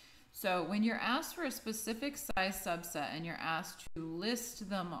 So when you're asked for a specific size subset and you're asked to list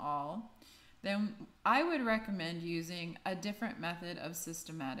them all, then I would recommend using a different method of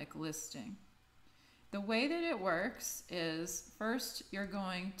systematic listing. The way that it works is, first you're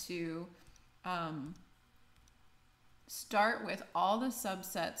going to start with all the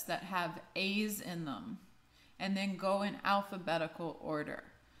subsets that have A's in them, and then go in alphabetical order.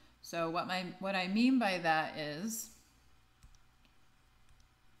 So what I mean by that is,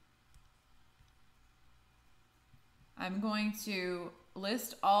 I'm going to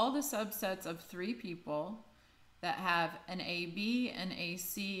list all the subsets of 3 people that have an AB, an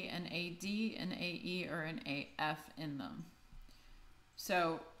AC, an AD, an AE, or an AF in them.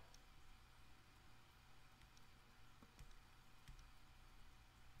 So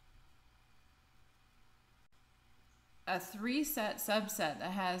a 3-set subset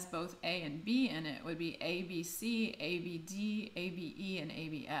that has both A and B in it would be ABC, ABD, ABE, and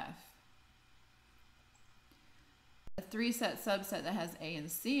ABF. A 3-set subset that has A and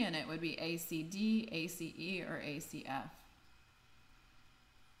C in it would be ACD, ACE, or ACF.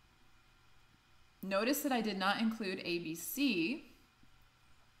 Notice that I did not include ABC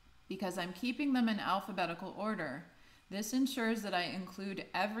because I'm keeping them in alphabetical order. This ensures that I include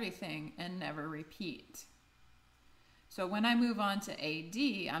everything and never repeat. So when I move on to AD,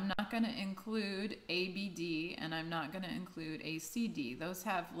 I'm not going to include ABD and I'm not going to include ACD. Those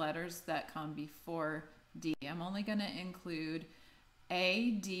have letters that come before D. I'm only going to include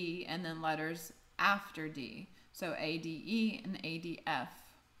AD and then letters after D. So ADE and ADF.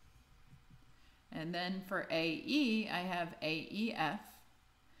 And then for AE, I have AEF.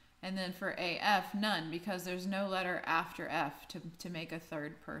 And then for AF, none, because there's no letter after F to make a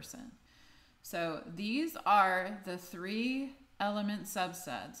third person. So these are the 3 element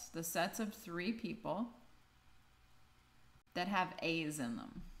subsets, the sets of 3 people that have A's in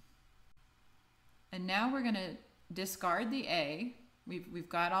them. And now we're going to discard the A. We've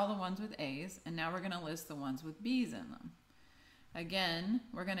got all the ones with A's, and now we're going to list the ones with B's in them. Again,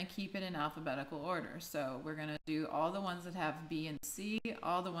 we're going to keep it in alphabetical order. So we're going to do all the ones that have B and C,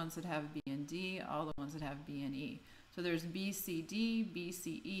 all the ones that have B and D, all the ones that have B and E. So there's BCD,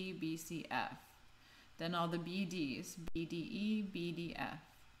 BCE, BCF. Then all the BDs, BDE, BDF.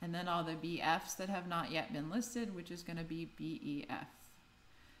 And then all the BFs that have not yet been listed, which is going to be BEF.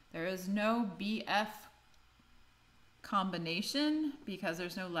 There is no BF combination because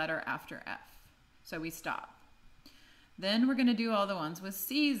there's no letter after F. So we stop. Then we're going to do all the ones with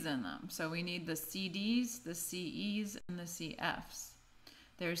C's in them. So we need the CDs, the CEs, and the CFs.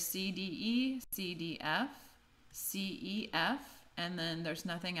 There's CDE, CDF, CEF, and then there's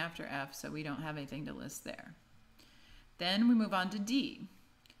nothing after F, so we don't have anything to list there. Then we move on to D.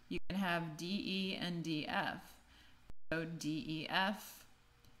 You can have DE and DF. So DEF.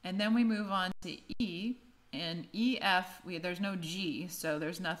 And then we move on to E, and EF, there's no G, so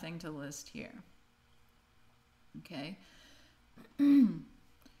there's nothing to list here. Okay.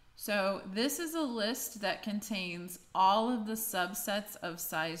 So this is a list that contains all of the subsets of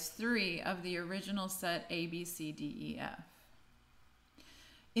size 3 of the original set A, B, C, D, E, F.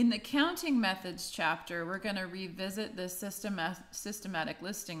 In the counting methods chapter, we're going to revisit the systematic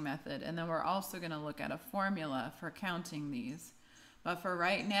listing method, and then we're also going to look at a formula for counting these. But for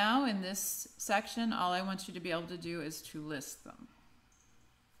right now, in this section, all I want you to be able to do is to list them.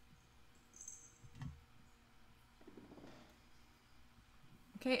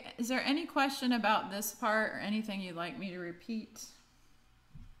 Okay, is there any question about this part or anything you'd like me to repeat?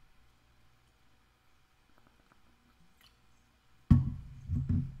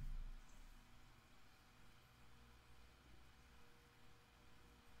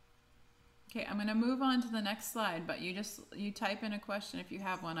 Okay, I'm going to move on to the next slide, but you type in a question if you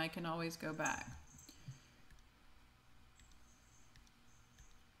have one. I can always go back.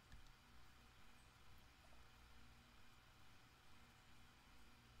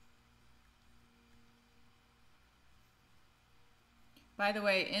 By the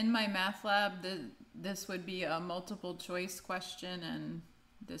way, in my math lab, this would be a multiple choice question, and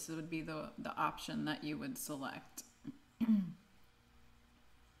this would be the option that you would select.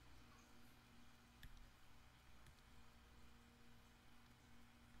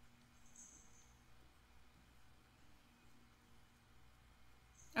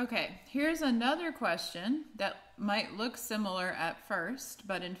 Okay, here's another question that might look similar at first,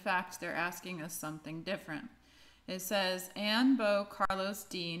 but in fact they're asking us something different. It says, Anne, Bo, Carlos,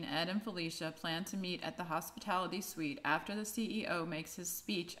 Dean, Ed, and Felicia plan to meet at the hospitality suite after the CEO makes his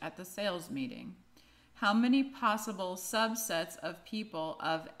speech at the sales meeting. How many possible subsets of people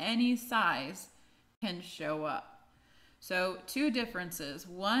of any size can show up? So two differences.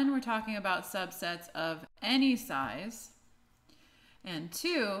 One, we're talking about subsets of any size. And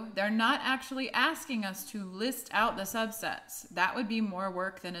two, they're not actually asking us to list out the subsets. That would be more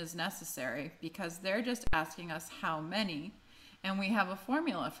work than is necessary because they're just asking us how many. And we have a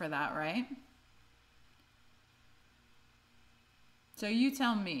formula for that, right? So you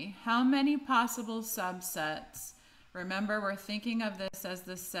tell me, how many possible subsets? Remember, we're thinking of this as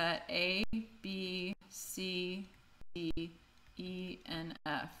the set A, B, C, D, E, and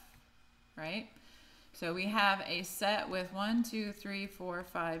F, right? So we have a set with 1, 2, 3, 4,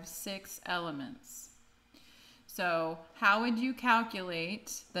 5, 6 elements. So how would you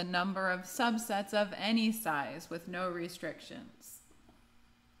calculate the number of subsets of any size with no restrictions?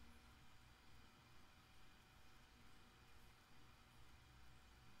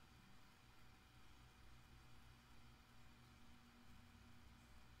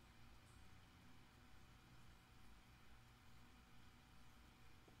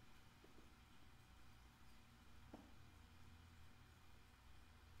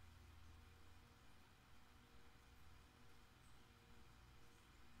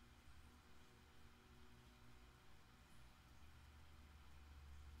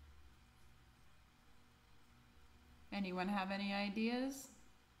 Anyone have any ideas?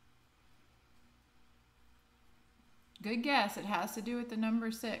 Good guess. It has to do with the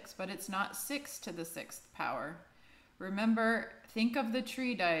number 6, but it's not 6 to the 6th power. Remember, think of the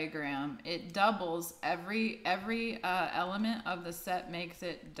tree diagram. It doubles every element of the set makes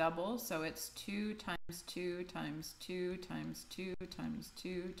it double. So it's 2 times 2 times 2 times 2 times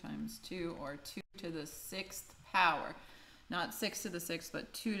 2 times 2, or 2 to the 6th power. Not 6 to the 6th,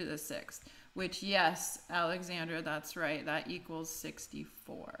 but 2 to the 6th. Which, yes, Alexandra, that's right. That equals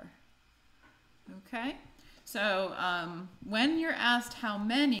 64. Okay? So when you're asked how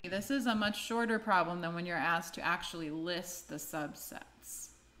many, this is a much shorter problem than when you're asked to actually list the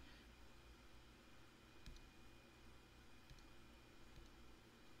subsets.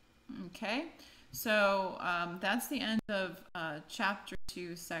 Okay? So that's the end of Chapter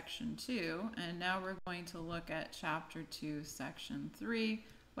 2, Section 2. And now we're going to look at Chapter 2, Section 3.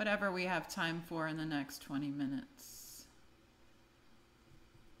 Whatever we have time for in the next 20 minutes.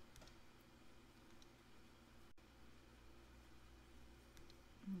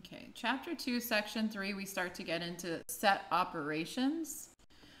 Okay, Chapter 2, Section 3, we start to get into set operations,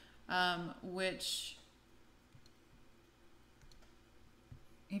 which,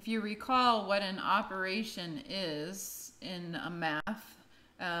 if you recall what an operation is in a math,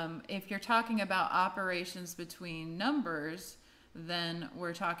 if you're talking about operations between numbers, then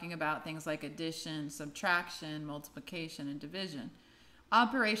we're talking about things like addition, subtraction, multiplication, and division.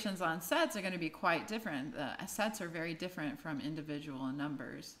 Operations on sets are going to be quite different. The sets are very different from individual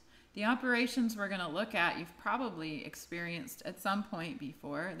numbers. The operations we're going to look at, you've probably experienced at some point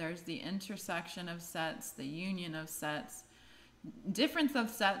before. There's the intersection of sets, the union of sets. Difference of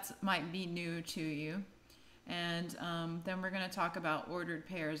sets might be new to you. And then we're going to talk about ordered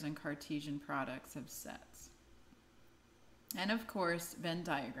pairs and Cartesian products of sets. And of course, Venn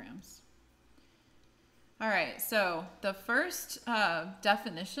diagrams. All right, so the first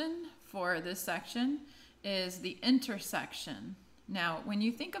definition for this section is the intersection. Now, when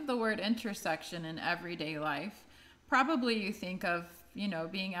you think of the word intersection in everyday life, probably you think of,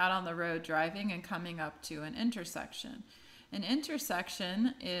 being out on the road driving and coming up to an intersection. An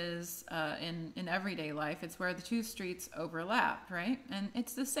intersection is, in everyday life, it's where the two streets overlap, right? And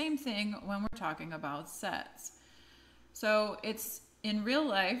it's the same thing when we're talking about sets. So it's in real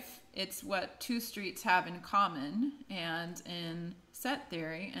life, it's what two streets have in common, and in set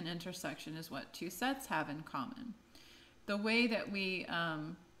theory, an intersection is what two sets have in common. The way that we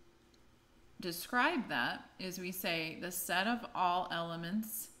describe that is we say the set of all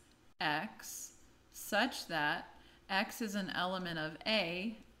elements X such that X is an element of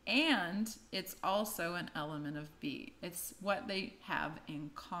A and it's also an element of B. It's what they have in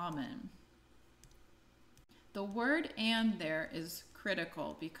common. The word "and" there is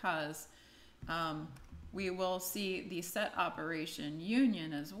critical because we will see the set operation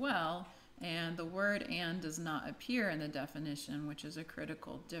union as well, and the word "and" does not appear in the definition, which is a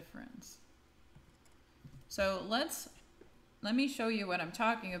critical difference. So let me show you what I'm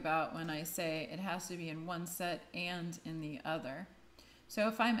talking about when I say it has to be in one set and in the other. So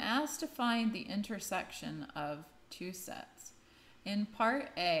if I'm asked to find the intersection of two sets, In part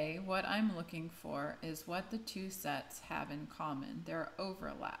A, what I'm looking for is what the two sets have in common, their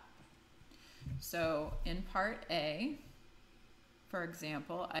overlap. So in part A, for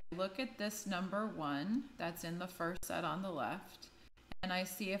example, I look at this number 1 that's in the first set on the left, and I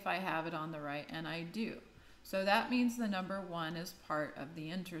see if I have it on the right, and I do. So that means the number 1 is part of the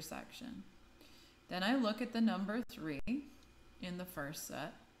intersection. Then I look at the number 3 in the first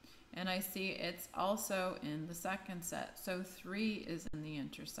set, and I see it's also in the second set. So 3 is in the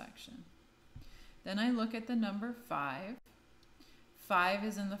intersection. Then I look at the number 5. 5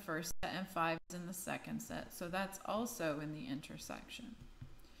 is in the first set and 5 is in the second set. So that's also in the intersection.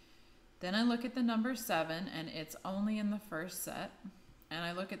 Then I look at the number 7 and it's only in the first set. And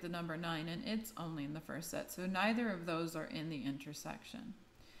I look at the number 9 and it's only in the first set. So neither of those are in the intersection.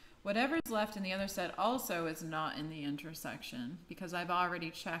 Whatever's left in the other set also is not in the intersection because I've already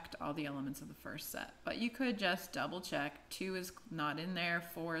checked all the elements of the first set. But you could just double check. 2 is not in there,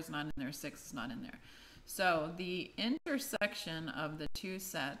 4 is not in there, 6 is not in there. So the intersection of the two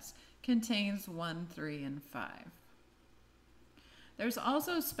sets contains 1, 3, and 5. There's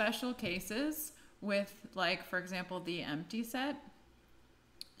also special cases with, like, for example, the empty set.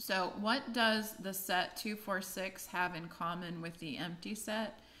 So what does the set 2, 4, 6 have in common with the empty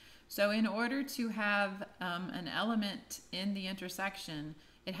set? So in order to have an element in the intersection,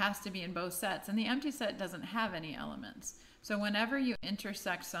 it has to be in both sets, and the empty set doesn't have any elements. So whenever you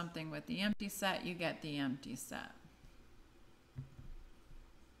intersect something with the empty set, you get the empty set.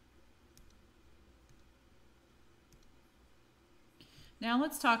 Now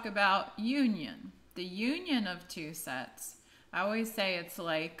let's talk about union. The union of two sets. I always say it's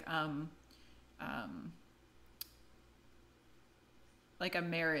like a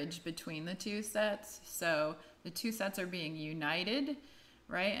marriage between the two sets. So the two sets are being united,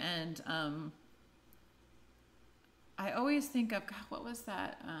 right? And I always think of, God, what was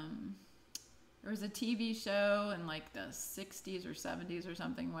that? There was a TV show in like the 60s or 70s or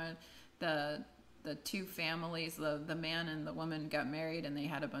something where the two families, the man and the woman got married and they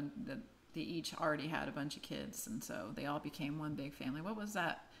had a bunch, they each already had a bunch of kids, and so they all became one big family. What was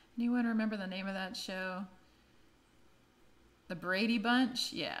that? Anyone remember the name of that show? The Brady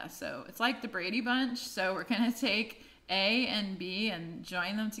Bunch? Yeah, so it's like the Brady Bunch. So we're going to take A and B and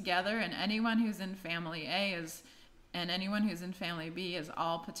join them together, and anyone who's in family A is, and anyone who's in family B is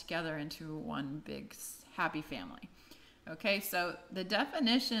all put together into one big happy family. Okay, so the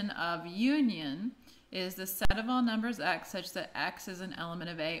definition of union is the set of all numbers x such that x is an element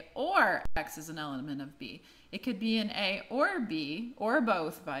of A or x is an element of B. It could be an A or B, or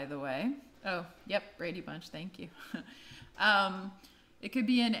both, by the way. Oh, yep, Brady Bunch, thank you. It could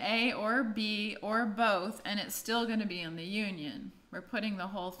be an A or B or both, and it's still going to be in the union. We're putting the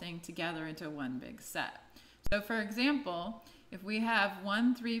whole thing together into one big set. So for example, if we have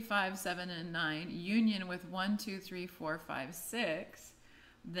 1, 3, 5, 7, and 9 union with 1, 2, 3, 4, 5, 6,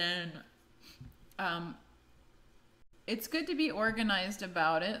 then it's good to be organized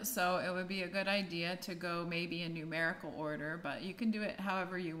about it. So it would be a good idea to go maybe in numerical order, but you can do it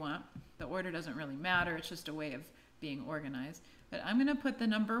however you want. The order doesn't really matter. It's just a way of being organized. But I'm going to put the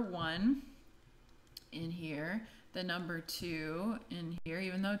number 1 in here, the number 2 in here,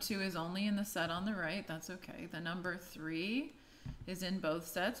 even though 2 is only in the set on the right, that's okay. The number 3 is in both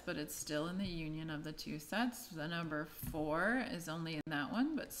sets, but it's still in the union of the two sets. The number 4 is only in that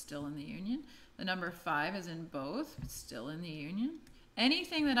one, but still in the union. The number 5 is in both, but still in the union.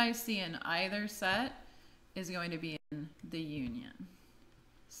 Anything that I see in either set is going to be in the union.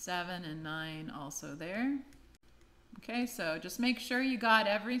 7 and 9 also there. Okay, so just make sure you got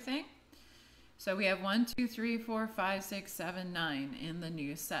everything. So we have 1, 2, 3, 4, 5, 6, 7, 9 in the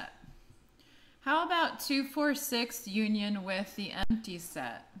new set. How about 2, 4, 6 union with the empty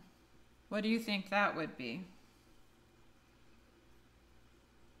set? What do you think that would be?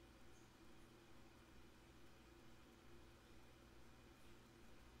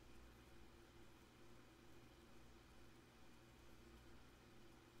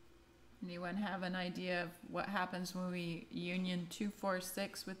 Anyone have an idea of what happens when we union 2, 4,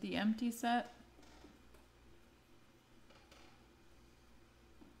 6 with the empty set?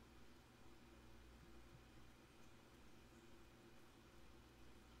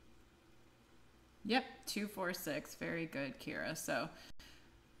 Yep, 2, 4, 6. Very good, Kira. So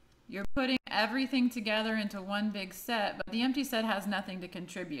you're putting everything together into one big set, but the empty set has nothing to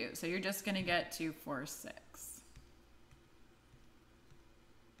contribute. So you're just going to get 2, 4, 6.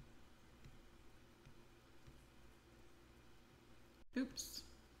 Oops.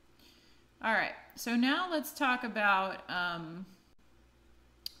 All right, so now let's talk about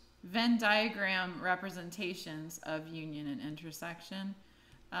Venn diagram representations of union and intersection.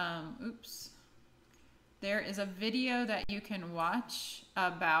 Oops. There is a video that you can watch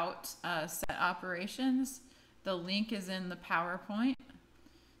about set operations. The link is in the PowerPoint.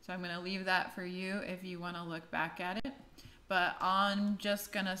 So I'm going to leave that for you if you want to look back at it. But I'm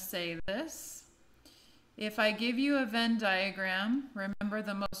just going to say this. If I give you a Venn diagram, remember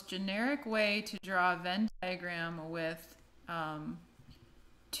the most generic way to draw a Venn diagram with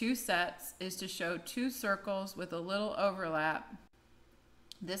two sets is to show two circles with a little overlap.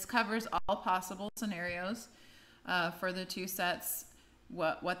 This covers all possible scenarios for the two sets,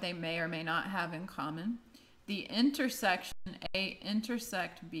 what they may or may not have in common. The intersection A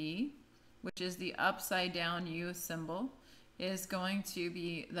intersect B, which is the upside down U symbol, is going to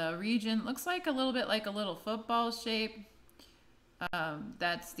be the region, looks like a little bit like a little football shape.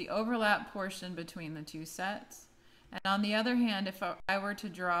 That's the overlap portion between the two sets. And on the other hand, if I were to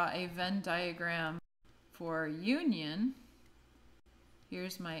draw a Venn diagram for union,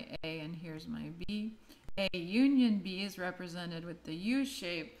 here's my A and here's my B. A union B is represented with the U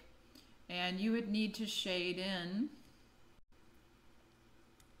shape, and you would need to shade in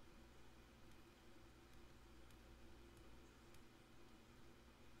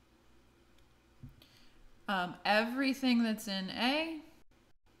everything that's in A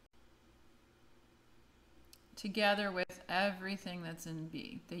together with everything that's in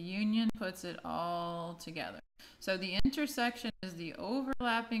B. The union puts it all together. So the intersection is the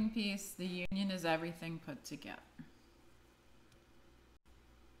overlapping piece, the union is everything put together.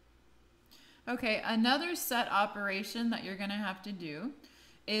 Okay, another set operation that you're going to have to do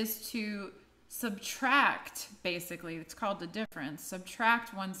is to subtract, basically, it's called the difference,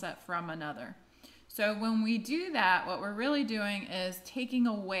 subtract one set from another. So when we do that, what we're really doing is taking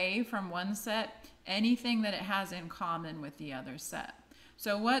away from one set anything that it has in common with the other set.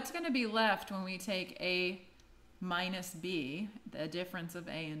 So what's going to be left when we take A minus B, the difference of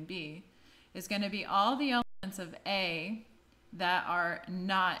A and B, is going to be all the elements of A that are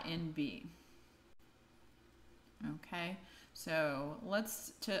not in B. Okay, so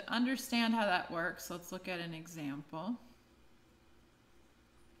to understand how that works, let's look at an example.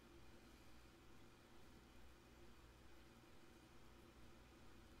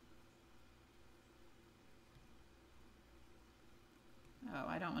 Oh,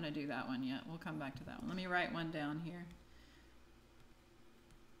 I don't want to do that one yet. We'll come back to that one. Let me write one down here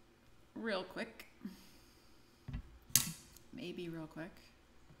real quick. Maybe real quick.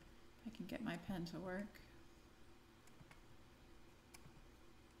 If I can get my pen to work.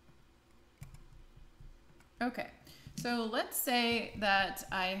 Okay, so let's say that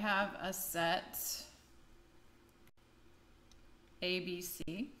I have a set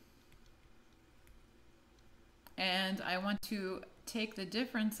ABC, and I want to take the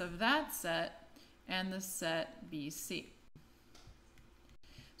difference of that set and the set BC.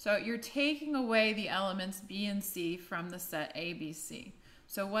 So you're taking away the elements B and C from the set ABC.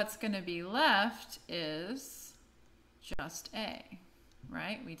 So what's going to be left is just A,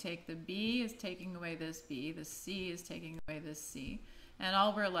 right? We take the B is taking away this B, the C is taking away this C, and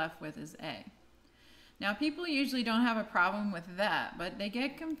all we're left with is A. Now people usually don't have a problem with that, but they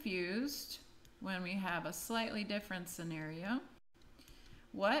get confused when we have a slightly different scenario.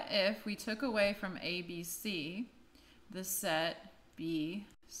 What if we took away from ABC the set B,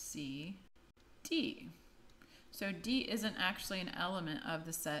 C, D? So D isn't actually an element of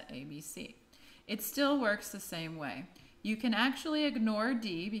the set ABC. It still works the same way. You can actually ignore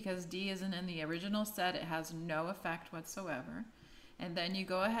D because D isn't in the original set. It has no effect whatsoever. And then you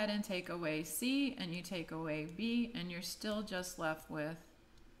go ahead and take away C and you take away B, and you're still just left with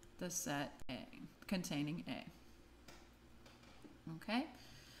the set A, containing A. Okay,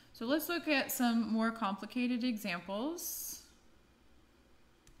 so let's look at some more complicated examples.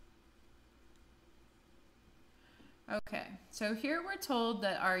 Okay, so here we're told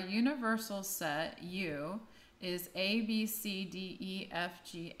that our universal set U is A, B, C, D, E, F,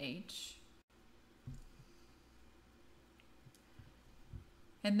 G, H.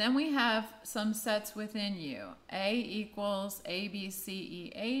 And then we have some sets within U. A equals A, B, C,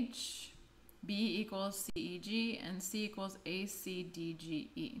 E, H. B equals C, E, G. And C equals A, C, D,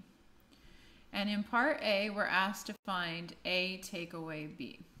 G, E. And in part A, we're asked to find A take away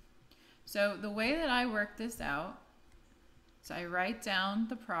B. So the way that I work this out, so I write down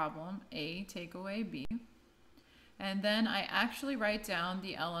the problem, A take away B. And then I actually write down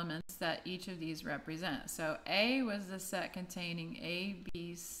the elements that each of these represent. So A was the set containing A,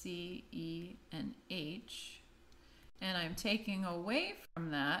 B, C, E, and H. And I'm taking away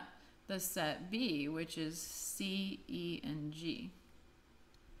from that the set B, which is C, E, and G.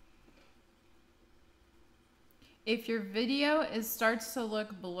 If your video starts to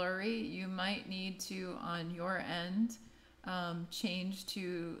look blurry, you might need to, on your end, change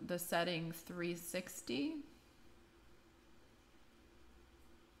to the setting 360.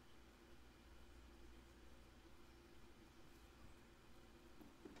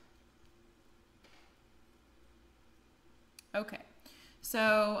 Okay,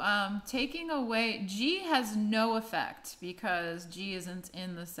 so taking away, G has no effect because G isn't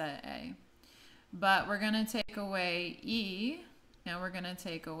in the set A. But we're going to take away E and we're going to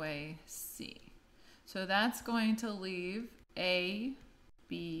take away C. So that's going to leave A,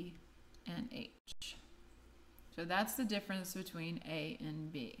 B, and H. So that's the difference between A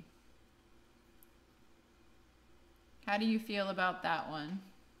and B. How do you feel about that one?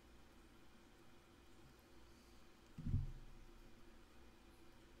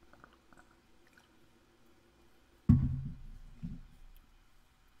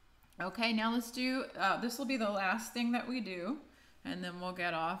 Okay, now let's do, this will be the last thing that we do, and then we'll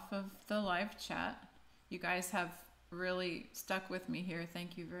get off of the live chat. You guys have really stuck with me here.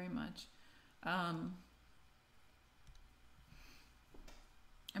 Thank you very much. I'm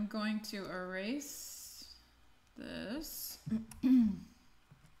going to erase this.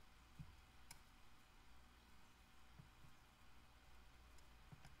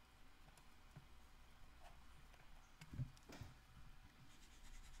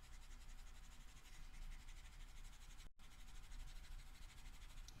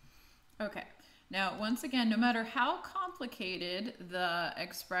 Okay, now once again, no matter how complicated the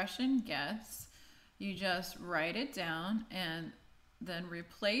expression gets, you just write it down and then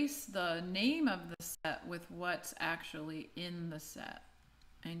replace the name of the set with what's actually in the set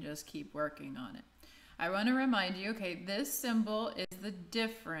and just keep working on it. I want to remind you, okay, this symbol is the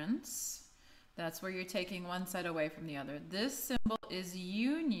difference. That's where you're taking one set away from the other. This symbol is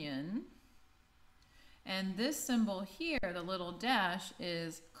union. And this symbol here, the little dash,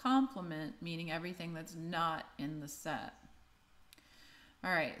 is complement, meaning everything that's not in the set.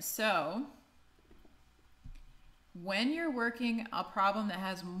 All right, so when you're working a problem that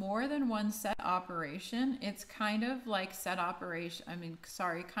has more than one set operation, it's kind of like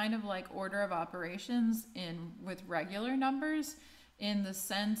kind of like order of operations with regular numbers, in the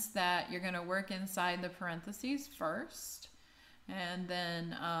sense that you're going to work inside the parentheses first, and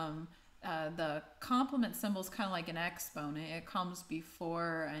then the complement symbol is kind of like an exponent. It comes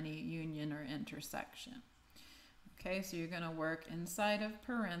before any union or intersection. Okay, so you're going to work inside of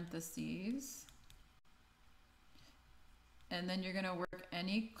parentheses. And then you're going to work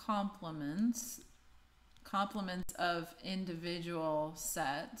any complements of individual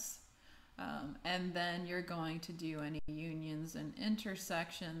sets. And then you're going to do any unions and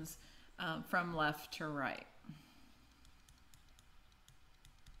intersections from left to right.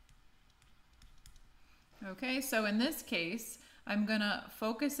 Okay, so in this case, I'm going to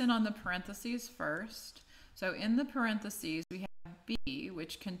focus in on the parentheses first. So in the parentheses, we have B,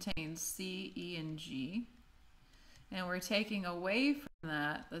 which contains C, E, and G. And we're taking away from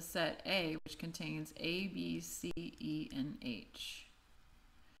that the set A, which contains A, B, C, E, and H.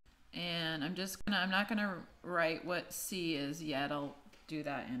 And I'm not gonna write what C is yet. I'll do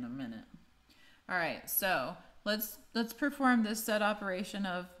that in a minute. All right, so let's perform this set operation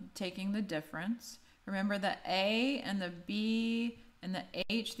of taking the difference. Remember the A and the B and the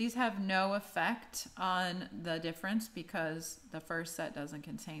H, these have no effect on the difference because the first set doesn't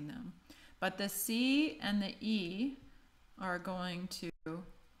contain them. But the C and the E are going to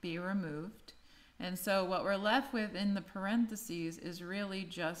be removed. And so what we're left with in the parentheses is really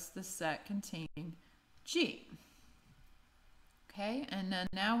just the set containing G. Okay, and then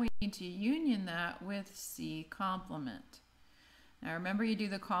now we need to union that with C complement. Now remember, you do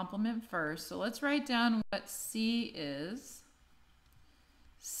the complement first. So let's write down what C is.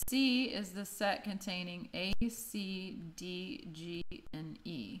 C is the set containing A, C, D, G, and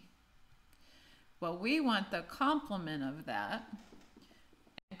E. Well, we want the complement of that.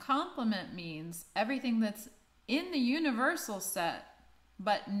 And complement means everything that's in the universal set,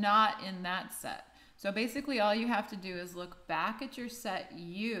 but not in that set. So basically all you have to do is look back at your set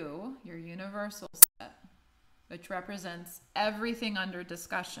U, your universal set, which represents everything under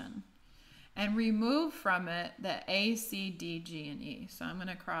discussion, and remove from it the A, C, D, G, and E. So I'm going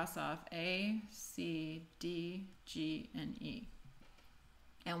to cross off A, C, D, G, and E.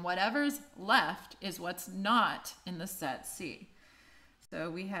 And whatever's left is what's not in the set C. So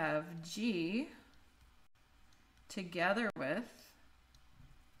we have G together with,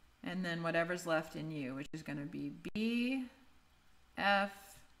 and then whatever's left in U, which is going to be B, F,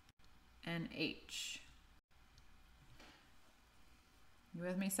 and H. You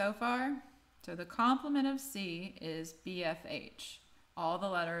with me so far? So the complement of C is BFH, all the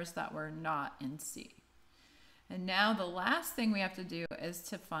letters that were not in C. And now the last thing we have to do is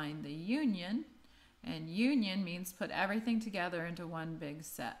to find the union. And union means put everything together into one big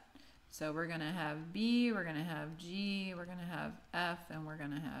set. So we're going to have B, we're going to have G, we're going to have F, and we're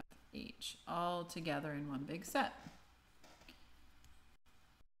going to have H, all together in one big set.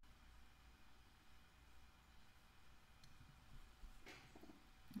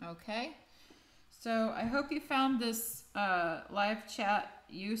 Okay, so I hope you found this live chat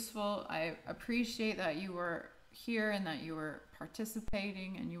useful. I appreciate that you were here and that you were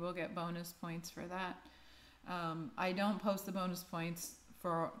participating, and you will get bonus points for that. I don't post the bonus points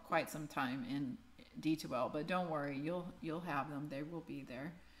for quite some time in D2L, but don't worry, you'll have them. They will be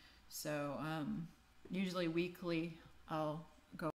there. So usually weekly, I'll